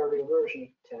synchronous cardioversion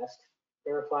test,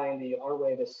 verifying the R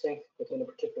wave is synced within a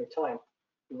particular time.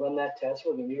 We run that test.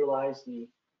 We're going to utilize the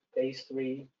phase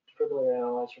 3 defibrillator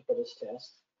analyzer for this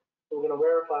test. We're going to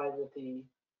verify that the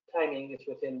timing is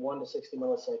within 1 to 60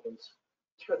 milliseconds.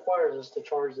 This requires us to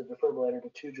charge the defibrillator to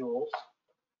 2 joules,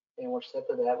 and we're set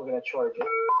to that. We're going to charge it.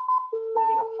 We're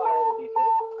going to fire the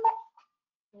defib,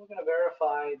 and we're going to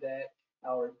verify that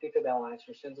our defib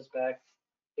analyzer sends us back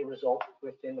a result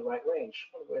within the right range.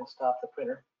 I'll go ahead and stop the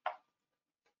printer.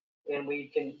 And we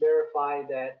can verify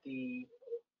that the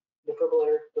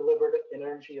defibrillator delivered an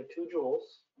energy of 2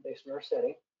 joules based on our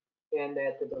setting, and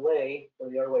that the delay for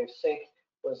the R wave sync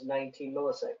was 19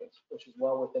 milliseconds, which is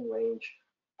well within range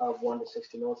of 1 to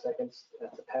 60 milliseconds.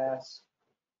 That's a pass.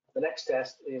 The next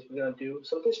test is we're going to do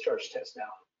some discharge tests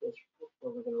now, where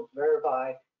we're going to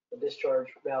verify the discharge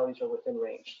values are within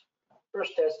range.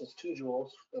 First test is 2 joules.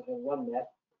 We're going to run that.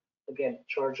 Again,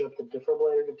 charge up the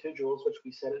defibrillator to 2 joules, which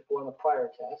we set it for in the prior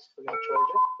test. We're going to charge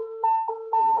it.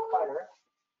 We're going to fire,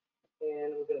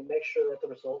 and we're going to make sure that the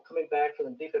result coming back from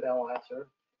the defib analyzer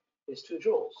is 2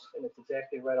 joules, and it's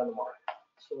exactly right on the mark.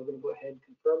 So we're going to go ahead and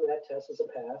confirm that test as a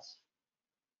pass.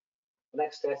 The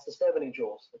next test is 70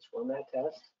 joules. Let's run that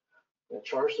test. I'm going to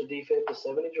charge the defib to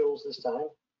 70 joules this time,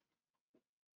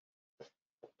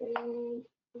 and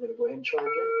we're going to go ahead and charge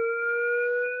it.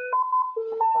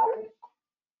 Fire it.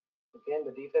 Again,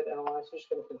 the defib analyzer is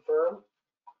going to confirm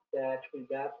that we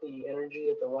got the energy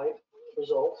at the right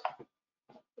result,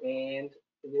 and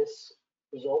this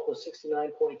result was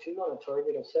 69.2 on a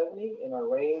target of 70, and our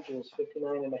range is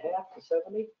 59.5 to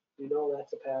 70. We know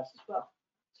that's a pass as well.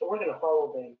 So we're going to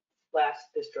follow the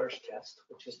last discharge test,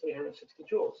 which is 360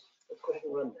 joules. Let's go ahead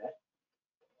and run that.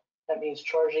 That means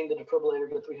charging the defibrillator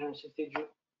to 360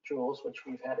 joules, which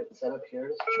we've had it set up here.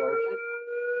 Let's charge it.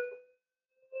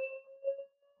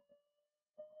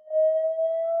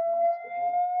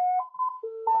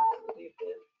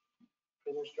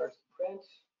 Printer starts to print.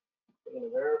 We're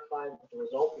going to verify that the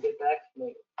result we get back from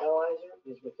the analyzer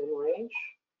is within range.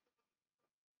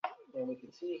 And we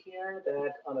can see here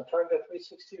that on a target of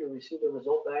 360, we received a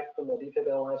result back from the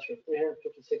defib analyzer of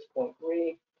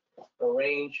 356.3. The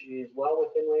range is well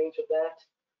within range of that,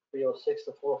 306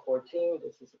 to 414.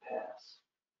 This is a pass.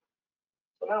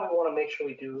 So now we want to make sure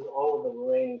we do all of the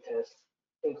remaining tests,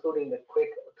 including the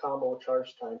quick combo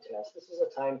charge time test. This is a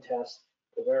time test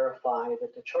to verify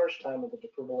that the charge time of the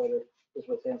defibrillator is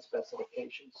within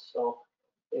specifications. So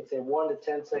it's a 1 to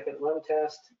 10 second run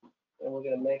test, and we're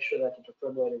going to make sure that the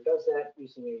defibrillator does that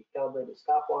using a calibrated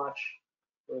stopwatch.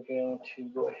 We're going to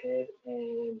go ahead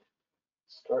and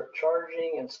start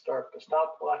charging and start the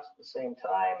stopwatch at the same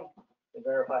time and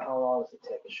verify how long does it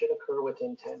take. It should occur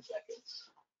within 10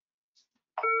 seconds.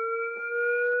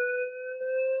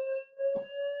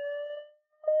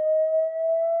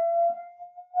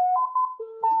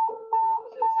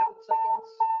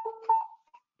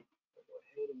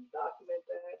 Document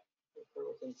that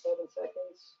within 7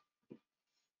 seconds.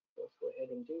 Let's go ahead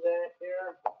and do that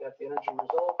here. We've got the energy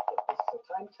result, but this is a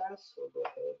time test, so we'll go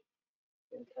ahead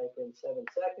and type in 7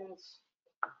 seconds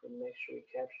and make sure we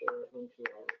capture it into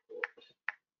our report.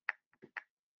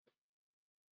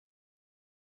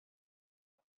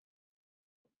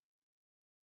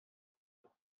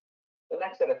 The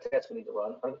next set of tests we need to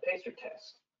run are the pacer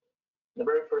tests. The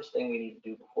very first thing we need to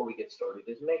do before we get started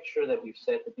is make sure that we've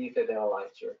set the defib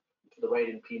analyzer to the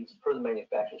right impedance per the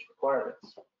manufacturer's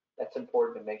requirements. That's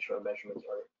important to make sure our measurements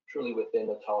are truly within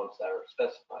the tolerance that are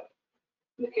specified.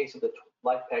 In the case of the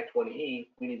LifePak 20E,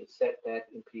 we need to set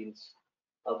that impedance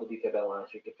of the defib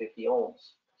analyzer to 50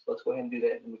 ohms. So let's go ahead and do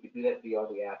that, and we can do that via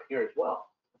the app here as well.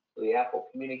 So the app will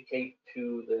communicate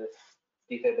to the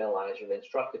defib analyzer and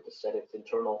instruct it to set its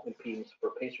internal impedance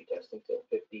for pacer testing to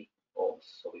 50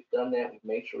 ohms. So we've done that. We've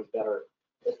made sure we've got our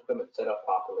equipment set up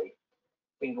properly.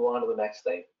 We can go on to the next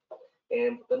thing.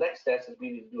 And the next test is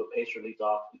we need to do a pacer leads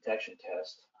off detection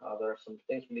test. There are some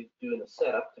things we need to do in the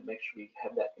setup to make sure we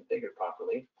have that configured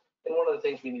properly. And one of the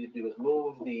things we need to do is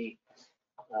move the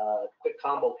quick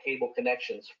combo cable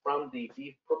connections from the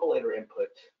defibrillator input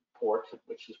port,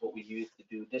 which is what we use to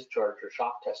do discharge or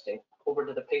shock testing, over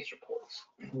to the pacer ports.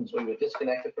 So we would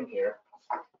disconnect it from here,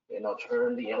 and I'll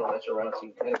turn the analyzer around so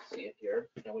you can kind of see it here.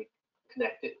 And we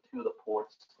connect it to the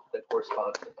ports that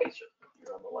correspond to the pacer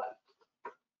here on the left.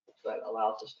 So that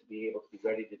allows us to be able to be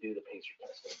ready to do the pacer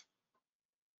testing.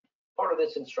 Part of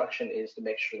this instruction is to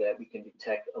make sure that we can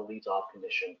detect a leads off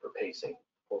condition for pacing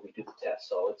before we do the test.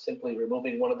 So it's simply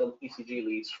removing one of the ECG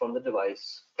leads from the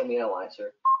device, from the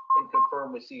analyzer, and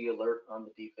confirm we see the alert on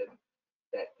the Defib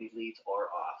that the leads are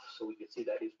off. So we can see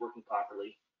that it's working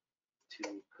properly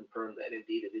to confirm that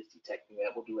indeed it is detecting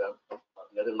that. We'll do it on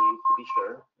the other lead to be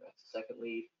sure. That's the second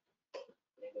lead.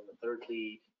 And then the third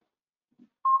lead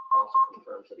also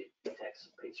confirms that it detects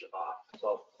pacer off.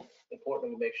 So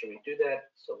important to make sure we do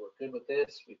that. So we're good with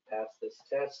this. We've passed this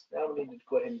test. Now we need to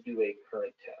go ahead and do a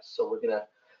current test. So we're going to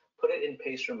put it in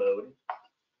pacer mode,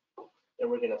 and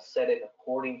we're going to set it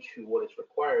according to what is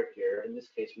required here. In this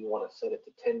case, we want to set it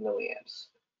to 10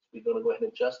 milliamps. So we're going to go ahead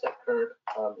and adjust that current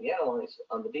on the analyzer,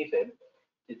 on the Defib.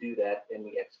 To do that, and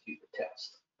we execute the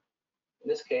test. In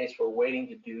this case, we're waiting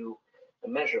to do a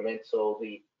measurement. So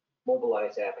the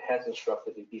Mobilize app has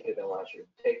instructed the Defib analyzer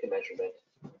to take the measurement,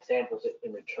 samples it,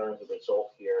 and returns the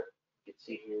result here. You can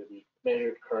see here the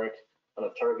measured current on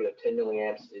a target of 10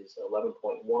 milliamps is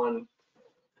 11.1.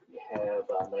 We have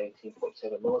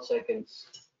 19.7 milliseconds,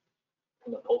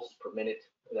 and the pulses per minute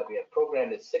that we have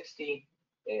programmed is 60,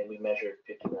 and we measured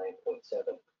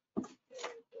 59.7 and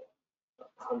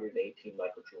 118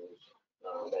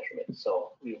 microjoules measurement.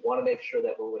 So we want to make sure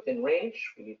that we're within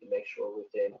range. We need to make sure we're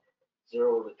within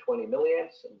 0 to 20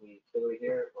 milliamps, and we clearly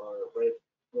here are right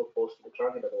real close to the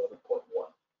target of 11.1.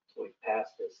 So we've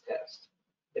passed this test.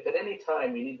 If at any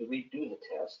time you need to redo the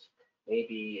test,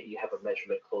 maybe you have a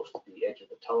measurement close to the edge of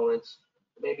the tolerance,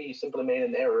 maybe you simply made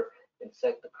an error and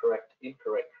set the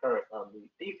incorrect current on the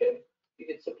Defib, you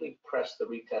can simply press the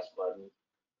retest button.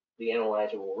 The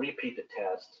analyzer will repeat the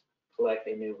test, collect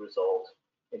a new result,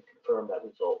 and confirm that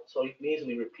result. So you can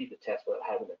easily repeat the test without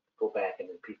having to go back and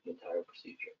repeat the entire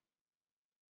procedure.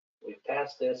 We've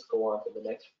passed this, go on to the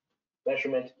next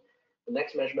measurement. The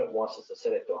next measurement wants us to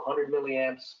set it to 100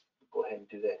 milliamps. Go ahead and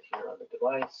do that here on the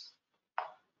device.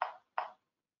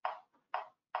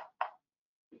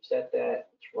 We've set that,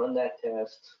 let's run that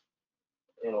test.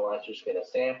 Analyzer's going to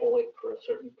sample it for a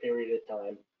certain period of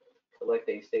time, collect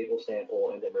a stable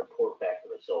sample, and then report back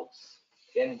the results.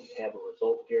 Again, we have a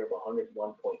result here of 101.2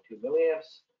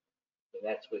 milliamps, and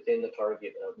that's within the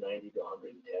target of 90 to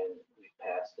 110. We've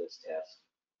passed this test.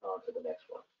 On to the next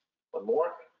one. One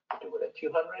more, do it at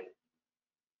 200.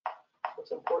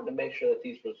 It's important to make sure that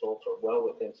these results are well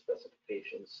within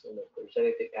specifications, and if there's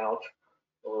anything out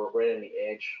or right on the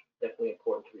edge, definitely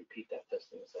important to repeat that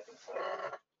testing a second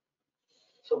time.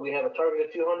 So we have a target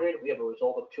of 200. We have a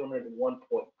result of 201.4,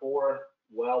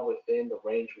 well within the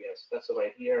range we have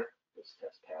specified here. This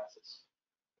test passes.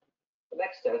 The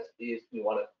next test is we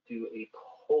want to do a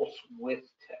pulse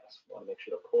width test. We want to make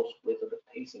sure the pulse width of the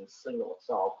pacing signal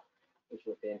itself is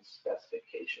within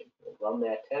specification. We'll run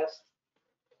that test.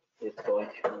 It's going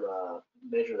to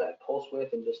measure that pulse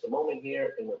width in just a moment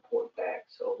here and report back.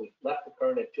 So we left the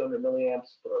current at 200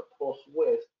 milliamps, but our pulse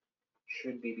width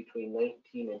should be between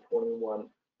 19 and 21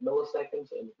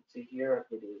 milliseconds. And you can see here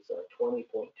it is 20.26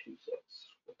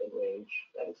 within range.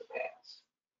 That is a pass.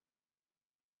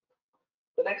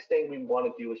 The next thing we want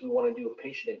to do is we want to do a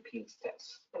patient impedance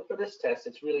test. And for this test,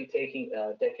 it's really taking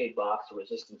a decade box, a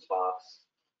resistance box.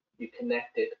 You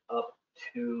connect it up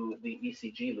to the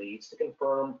ECG leads to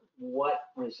confirm what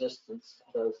resistance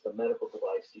does the medical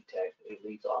device detect a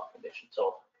leads off condition.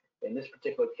 So in this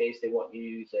particular case, they want you to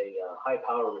use a high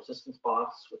power resistance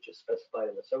box, which is specified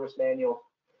in the service manual.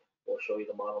 We'll show you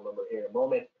the model number here in a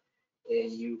moment.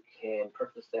 And you can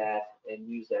purchase that and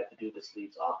use that to do this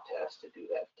leads off test, to do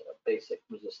that basic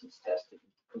resistance test to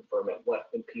confirm it. What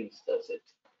impedance does it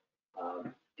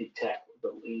detect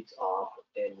the leads off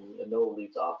and the no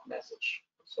leads off message?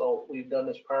 So we've done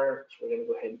this prior, so we're going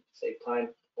to go ahead and save time,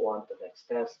 go on to the next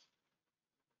test.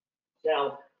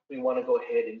 Now we want to go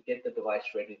ahead and get the device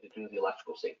ready to do the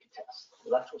electrical safety test.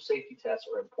 Electrical safety tests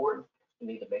are important. We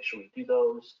need to make sure we do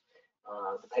those.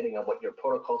 Depending on what your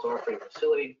protocols are for your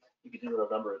facility, you can do it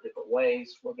a number of different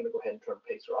ways. We're going to go ahead and turn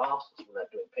pacer off since we're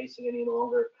not doing pacing any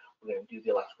longer. We're going to do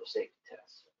the electrical safety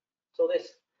test. So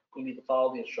we need to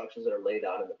follow the instructions that are laid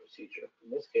out in the procedure. In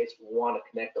this case, we want to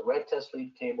connect the red test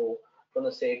lead cable from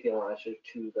the safety analyzer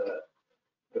to the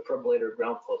defibrillator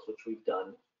ground close, which we've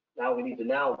done. Now we need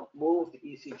to move the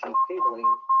ECG cabling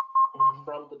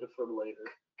from the defibrillator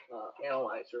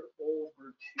analyzer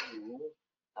over to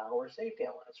our safety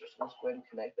analyzer. So let's go ahead and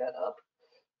connect that up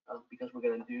because we're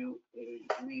going to do a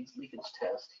leads leakage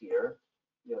test here.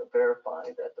 We're going to verify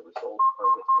that the results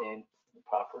are within the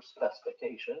proper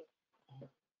specification.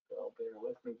 So bear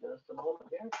with me just a moment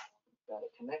here. Got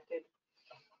it connected.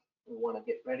 We want to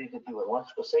get ready to do an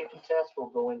electrical safety test. We'll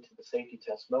go into the safety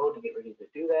test mode to get ready to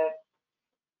do that.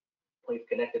 We've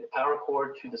connected the power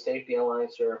cord to the safety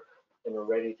analyzer, and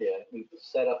we've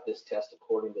set up this test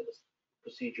according to this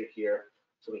procedure here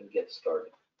so we can get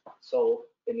started. So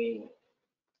in the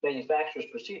manufacturer's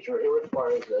procedure, it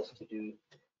requires us to do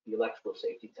the electrical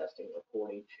safety testing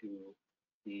according to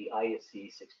the ISC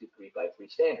 62353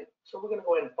 standard. So we're going to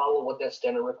go ahead and follow what that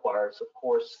standard requires. Of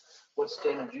course, what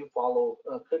standard you follow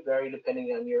could vary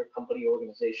depending on your company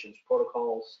organization's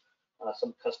protocols.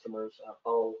 Some customers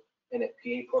follow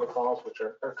NFPA protocols, which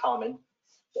are common,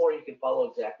 or you can follow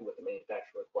exactly what the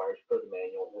manufacturer requires per the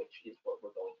manual, which is what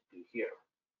we're going to do here.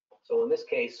 So in this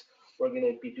case, we're going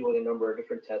to be doing a number of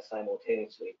different tests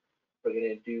simultaneously. We're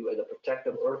going to do the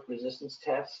protective earth resistance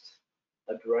test,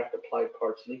 a direct applied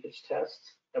parts leakage test,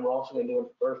 and we're also going to do an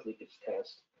earth leakage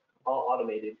test, all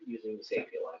automated using the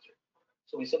safety analyzer.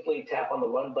 So we simply tap on the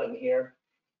run button here,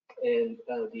 and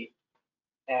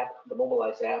the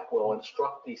mobilized app will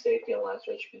instruct the safety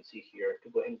analyzer, as you can see here, to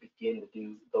go ahead and begin to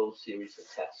do those series of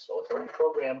tests. So it's already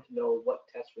programmed to know what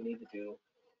tests we need to do.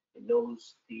 It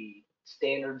knows the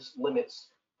standards limits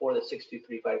for the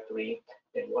 62353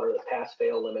 and what are the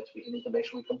pass-fail limits we need to make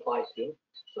sure we comply to.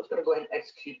 So it's going to go ahead and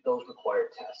execute those required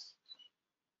tests.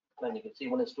 And you can see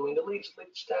when it's doing the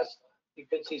leakage test, you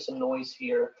could see some noise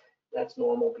here. That's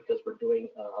normal because we're doing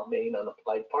a main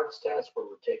unapplied parts test where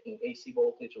we're taking AC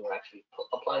voltage and we're actually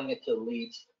applying it to the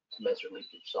leads to measure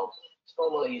leakage. So it's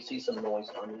normal that you see some noise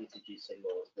on the ECG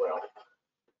signal as well.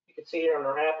 You can see here on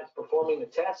our app, it's performing the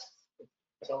test.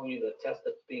 It's telling you the test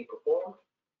that's being performed,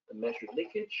 the measured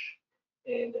leakage,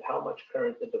 and how much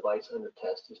current the device under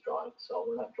test is drawing. So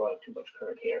we're not drawing too much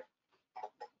current here.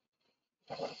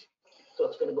 So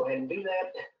it's going to go ahead and do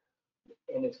that,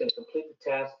 and it's going to complete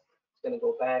the test. It's going to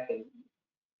go back and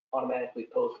automatically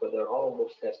post whether all of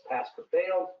those tests passed or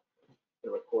failed,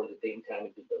 and record the date and time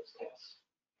to do those tests.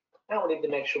 Now we need to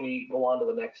make sure we go on to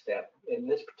the next step. In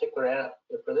this particular app,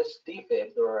 for this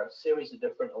Defib, there are a series of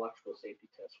different electrical safety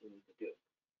tests we need to do.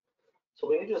 So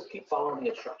we need to just keep following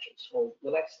the instructions. So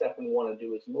the next step we want to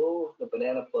do is move the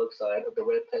banana plug side of the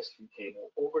red testing cable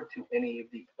over to any of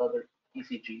the other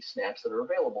ECG snaps that are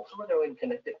available. So we're going to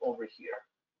connect it over here.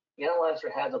 The analyzer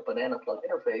has a banana plug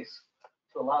interface,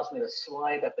 so it allows me to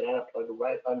slide that banana plug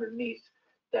right underneath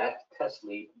that test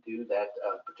lead to do that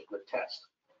particular test.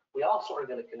 We also are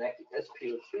going to connect the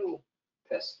SPO2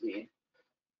 test lead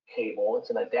cable.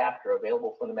 It's an adapter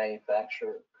available from the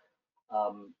manufacturer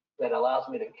that allows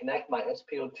me to connect my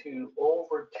SPO2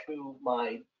 over to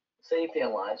my safety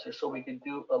analyzer so we can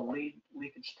do a lead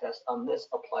leakage test on this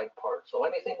applied part. So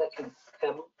anything that can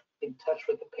come in touch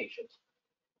with the patient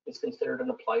is considered an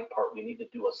applied part. We need to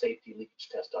do a safety leakage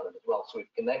test on it as well. So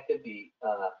we've connected the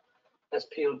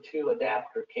SPO2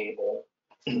 adapter cable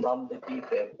from the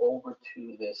Defib over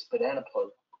to this banana plug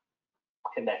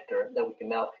connector that we can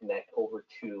now connect over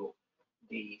to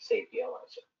the safety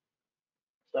analyzer.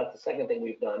 So that's the second thing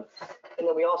we've done. And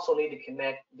then we also need to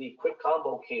connect the quick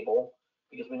combo cable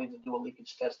because we need to do a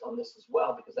leakage test on this as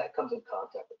well because that comes in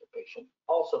contact with the patient.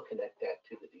 Also connect that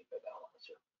to the Defib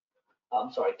analyzer.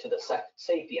 I'm sorry, to the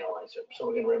safety analyzer. So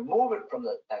we're going to remove it from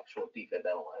the actual Defib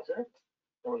analyzer.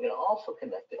 And we're going to also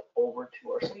connect it over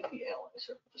to our safety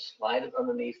analyzer. Just slide it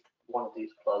underneath one of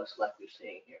these plugs like you're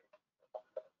seeing here.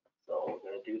 So we're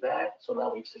going to do that. So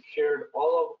now we've secured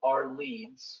all of our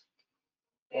leads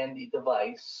and the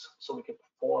device so we can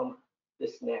perform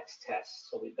this next test.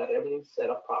 So we've got everything set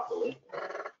up properly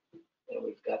and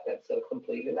we've got that set up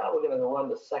complete. And now we're going to run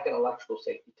the second electrical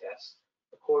safety test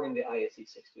according to ISC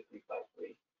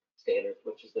 62353 standards,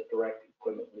 which is the direct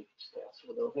equipment leakage test.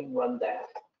 So we'll go ahead and run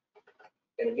that.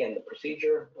 And again, the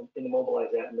procedure in the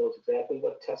Mobilize app knows exactly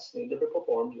what tests need to be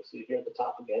performed. You'll see it here at the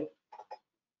top again.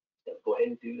 Go ahead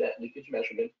and do that leakage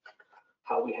measurement,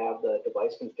 how we have the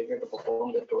device configured to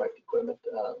perform the direct equipment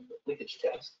leakage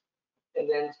test. And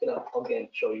then it's going to, again,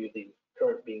 show you the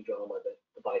current being drawn by the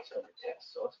device under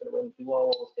test. So it's going to run through all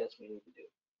of those tests we need to do.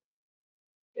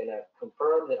 And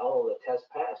confirm that all of the tests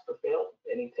passed or failed.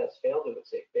 If any tests failed, it would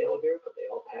say fail here, but they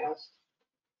all passed.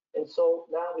 And so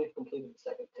now we've completed the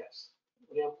second test.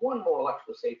 We have one more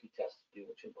electrical safety test to do,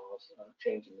 which involves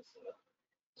changing the setup.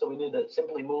 So we need to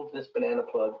simply move this banana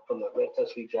plug from the red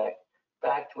test lead jack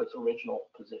back to its original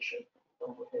position.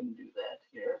 So we'll go ahead and do that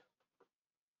here.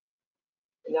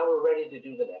 And now we're ready to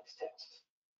do the next test.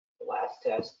 The last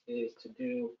test is to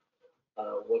do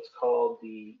what's called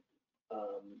the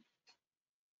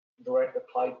direct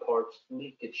applied parts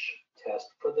leakage test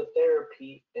for the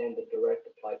therapy and the direct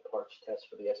applied parts test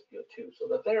for the SPO2. So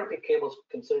the therapy cable is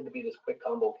considered to be this quick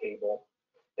combo cable.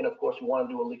 And of course, we want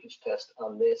to do a leakage test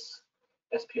on this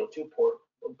SPO2 port.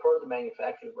 Per the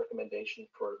manufacturer's recommendation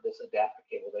for this adapter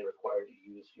cable they require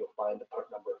to use, you'll find the part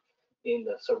number in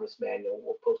the service manual.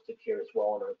 We'll post it here as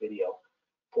well in our video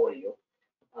for you.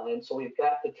 And so we've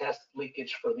got the test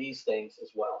leakage for these things as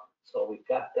well. So we've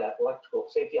got that electrical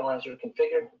safety analyzer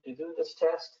configured to do this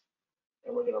test,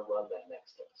 and we're going to run that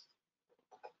next test.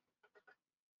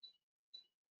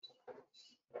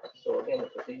 So again, the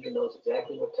procedure knows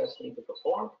exactly what tests need to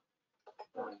perform.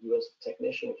 You as a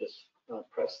technician will just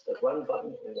press the run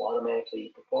button and will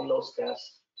automatically perform those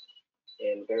tests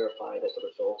and verify that the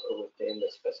results are within the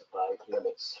specified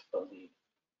limits from the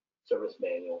service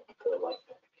manual for the light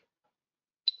pack.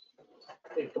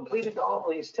 We've completed all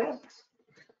of these tests,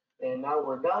 and now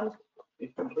we're done.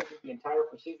 We've completed the entire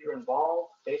procedure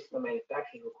involved based on the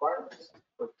manufacturer's requirements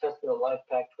for testing the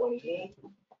LifePak 20E,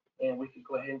 and we could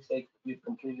go ahead and say we've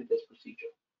completed this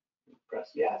procedure. You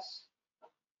press yes.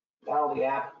 Now the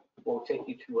app will take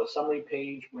you to a summary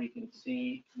page where you can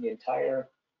see the entire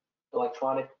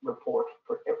electronic report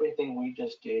for everything we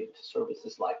just did to service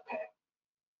this LifePak.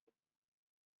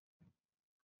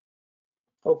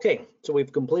 Okay, so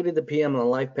we've completed the PM on the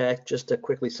LifePak. Just to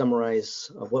quickly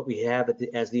summarize of what we have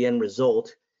as the end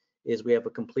result is we have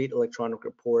a complete electronic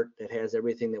report that has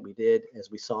everything that we did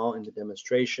as we saw in the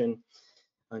demonstration,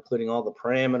 including all the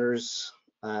parameters,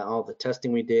 all the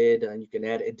testing we did, and you can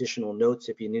add additional notes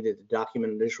if you needed to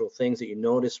document additional things that you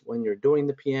noticed when you're doing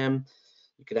the PM.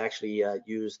 You could actually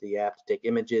use the app to take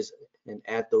images and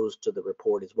add those to the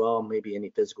report as well. Maybe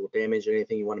any physical damage or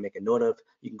anything you want to make a note of,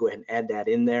 you can go ahead and add that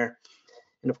in there.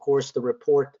 And of course, the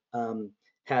report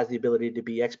has the ability to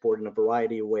be exported in a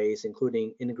variety of ways,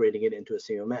 including integrating it into a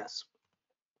CMS.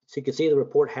 So you can see the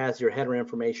report has your header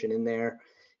information in there.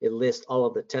 It lists all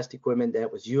of the test equipment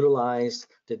that was utilized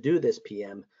to do this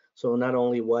PM. So not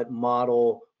only what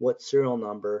model, what serial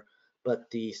number, but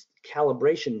the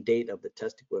calibration date of the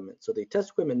test equipment. So the test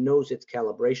equipment knows its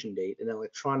calibration date and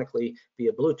electronically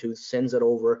via Bluetooth sends it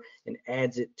over and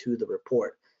adds it to the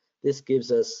report. This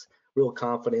gives us real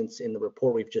confidence in the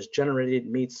report we've just generated,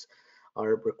 meets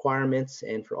our requirements,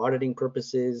 and for auditing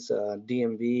purposes,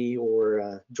 DMV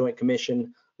or Joint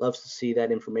Commission loves to see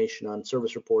that information on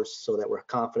service reports so that we're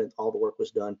confident all the work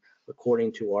was done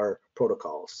according to our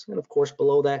protocols. And of course,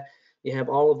 below that, you have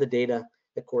all of the data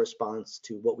that corresponds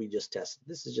to what we just tested.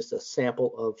 This is just a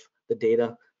sample of the data.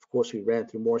 Of course, we ran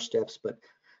through more steps, but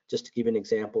just to give you an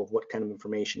example of what kind of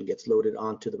information gets loaded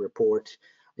onto the report.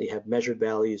 You have measured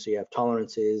values, you have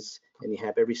tolerances, and you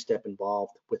have every step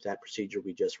involved with that procedure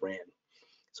we just ran.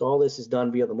 So all this is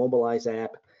done via the Mobilize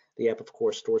app. The app, of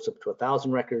course, stores up to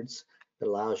 1,000 records. That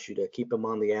allows you to keep them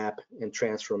on the app and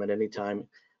transfer them at any time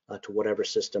to whatever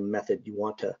system method you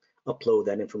want to upload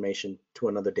that information to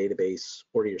another database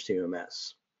or to your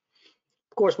CMS.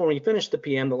 Of course, when we finish the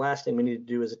PM, the last thing we need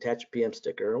to do is attach a PM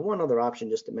sticker. And one other option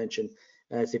just to mention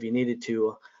is if you needed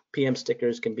to, PM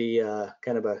stickers can be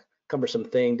kind of a cumbersome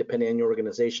thing depending on your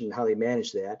organization and how they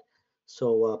manage that.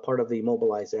 So part of the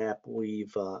Mobilize app,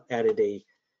 we've added a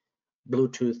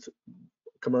Bluetooth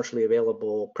commercially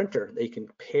available printer that you can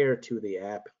pair to the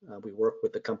app. We work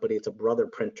with the company, it's a brother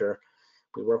printer.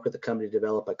 We work with the company to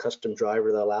develop a custom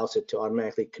driver that allows it to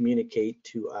automatically communicate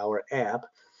to our app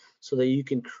so that you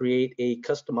can create a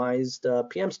customized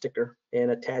PM sticker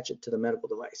and attach it to the medical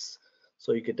device.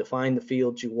 So you could define the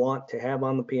fields you want to have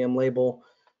on the PM label.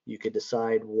 You could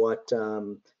decide what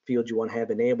fields you want to have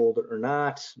enabled or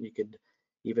not. You could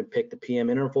even pick the PM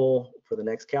interval for the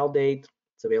next cal date.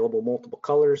 It's available multiple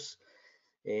colors,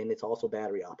 and it's also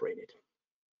battery operated.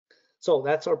 So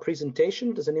that's our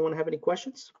presentation. Does anyone have any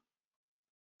questions?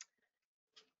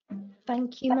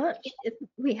 Thank you much.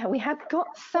 We have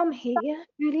got some here,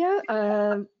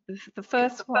 Julio. The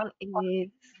first one is,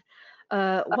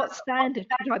 what standard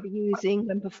should I be using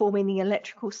when performing the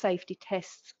electrical safety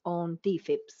tests on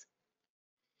Defibs?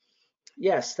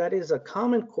 Yes, that is a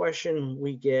common question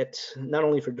we get, not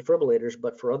only for defibrillators,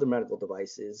 but for other medical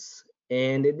devices.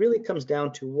 And it really comes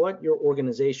down to what your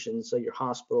organization, so your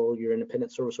hospital, your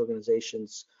independent service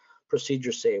organization's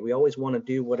procedures say. We always want to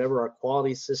do whatever our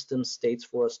quality system states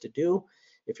for us to do.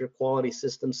 If your quality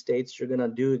system states you're going to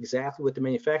do exactly what the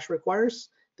manufacturer requires,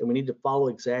 then we need to follow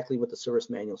exactly what the service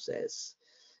manual says.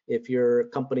 If your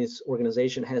company's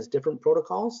organization has different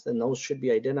protocols, then those should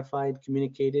be identified,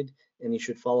 communicated, and you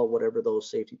should follow whatever those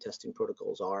safety testing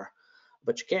protocols are.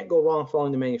 But you can't go wrong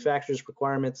following the manufacturer's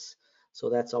requirements, so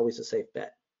that's always a safe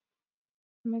bet.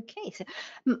 Okay, so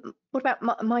what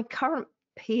about my current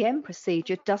PM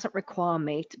procedure doesn't require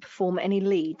me to perform any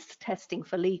leads testing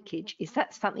for leakage. Is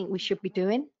that something we should be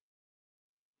doing?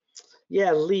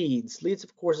 Yeah, leads. Leads,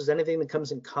 of course, is anything that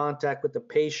comes in contact with the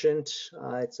patient.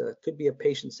 Could be a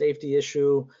patient safety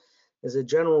issue. As a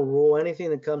general rule, anything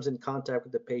that comes in contact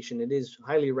with the patient, it is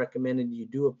highly recommended you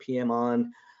do a PM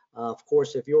on. Of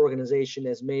course, if your organization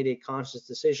has made a conscious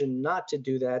decision not to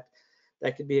do that,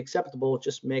 that could be acceptable.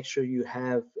 Just make sure you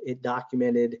have it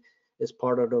documented as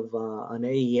part of an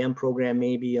AEM program,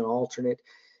 maybe an alternate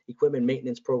equipment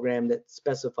maintenance program that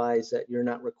specifies that you're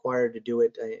not required to do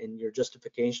it and your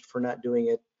justification for not doing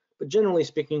it. But generally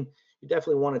speaking, you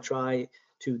definitely want to try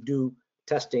to do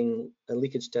testing,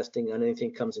 leakage testing on anything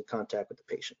that comes in contact with the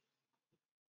patient.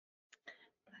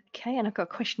 Okay, and I've got a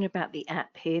question about the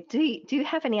app here. Do you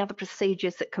have any other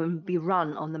procedures that can be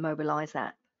run on the Mobilize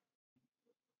app?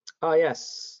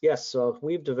 Yes. So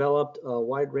we've developed a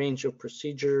wide range of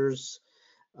procedures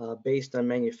based on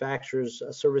manufacturers'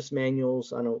 service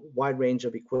manuals on a wide range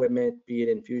of equipment, be it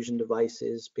infusion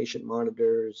devices, patient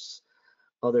monitors,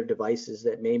 other devices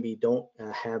that maybe don't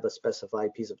have a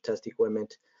specified piece of test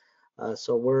equipment.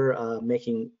 So we're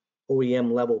making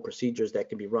OEM level procedures that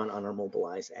can be run on our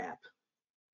Mobilize app.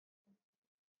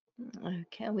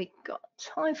 Okay, we got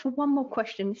time for one more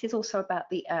question. This is also about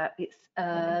the app. It's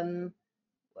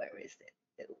where is it?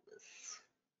 It was,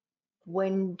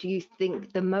 when do you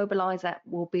think the Mobilize app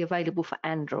will be available for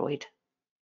Android?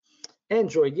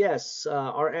 Android, yes.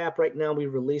 Our app right now, we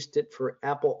released it for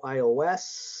Apple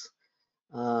iOS.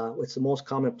 It's the most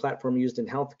common platform used in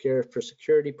healthcare for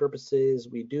security purposes.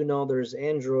 We do know there's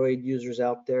Android users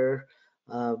out there,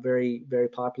 very, very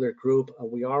popular group.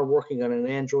 We are working on an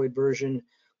Android version.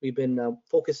 We've been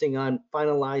focusing on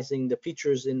finalizing the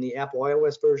features in the Apple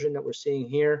iOS version that we're seeing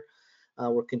here.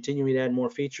 We're continuing to add more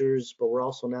features, but we're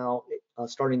also now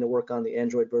starting to work on the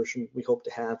Android version we hope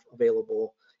to have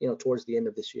available, towards the end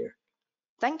of this year.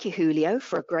 Thank you, Julio,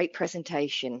 for a great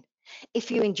presentation.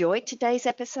 If you enjoyed today's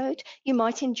episode, you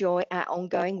might enjoy our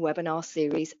ongoing webinar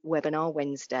series, Webinar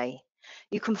Wednesday.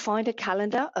 You can find a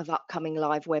calendar of upcoming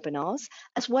live webinars,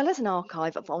 as well as an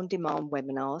archive of on-demand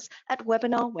webinars at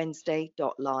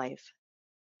webinarwednesday.live.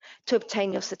 To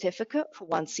obtain your certificate for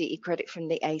 1 CE credit from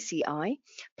the ACI,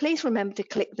 please remember to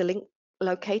click the link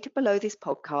located below this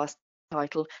podcast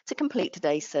title to complete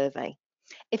today's survey.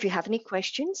 If you have any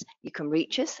questions, you can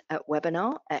reach us at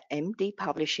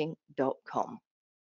webinar@mdpublishing.com.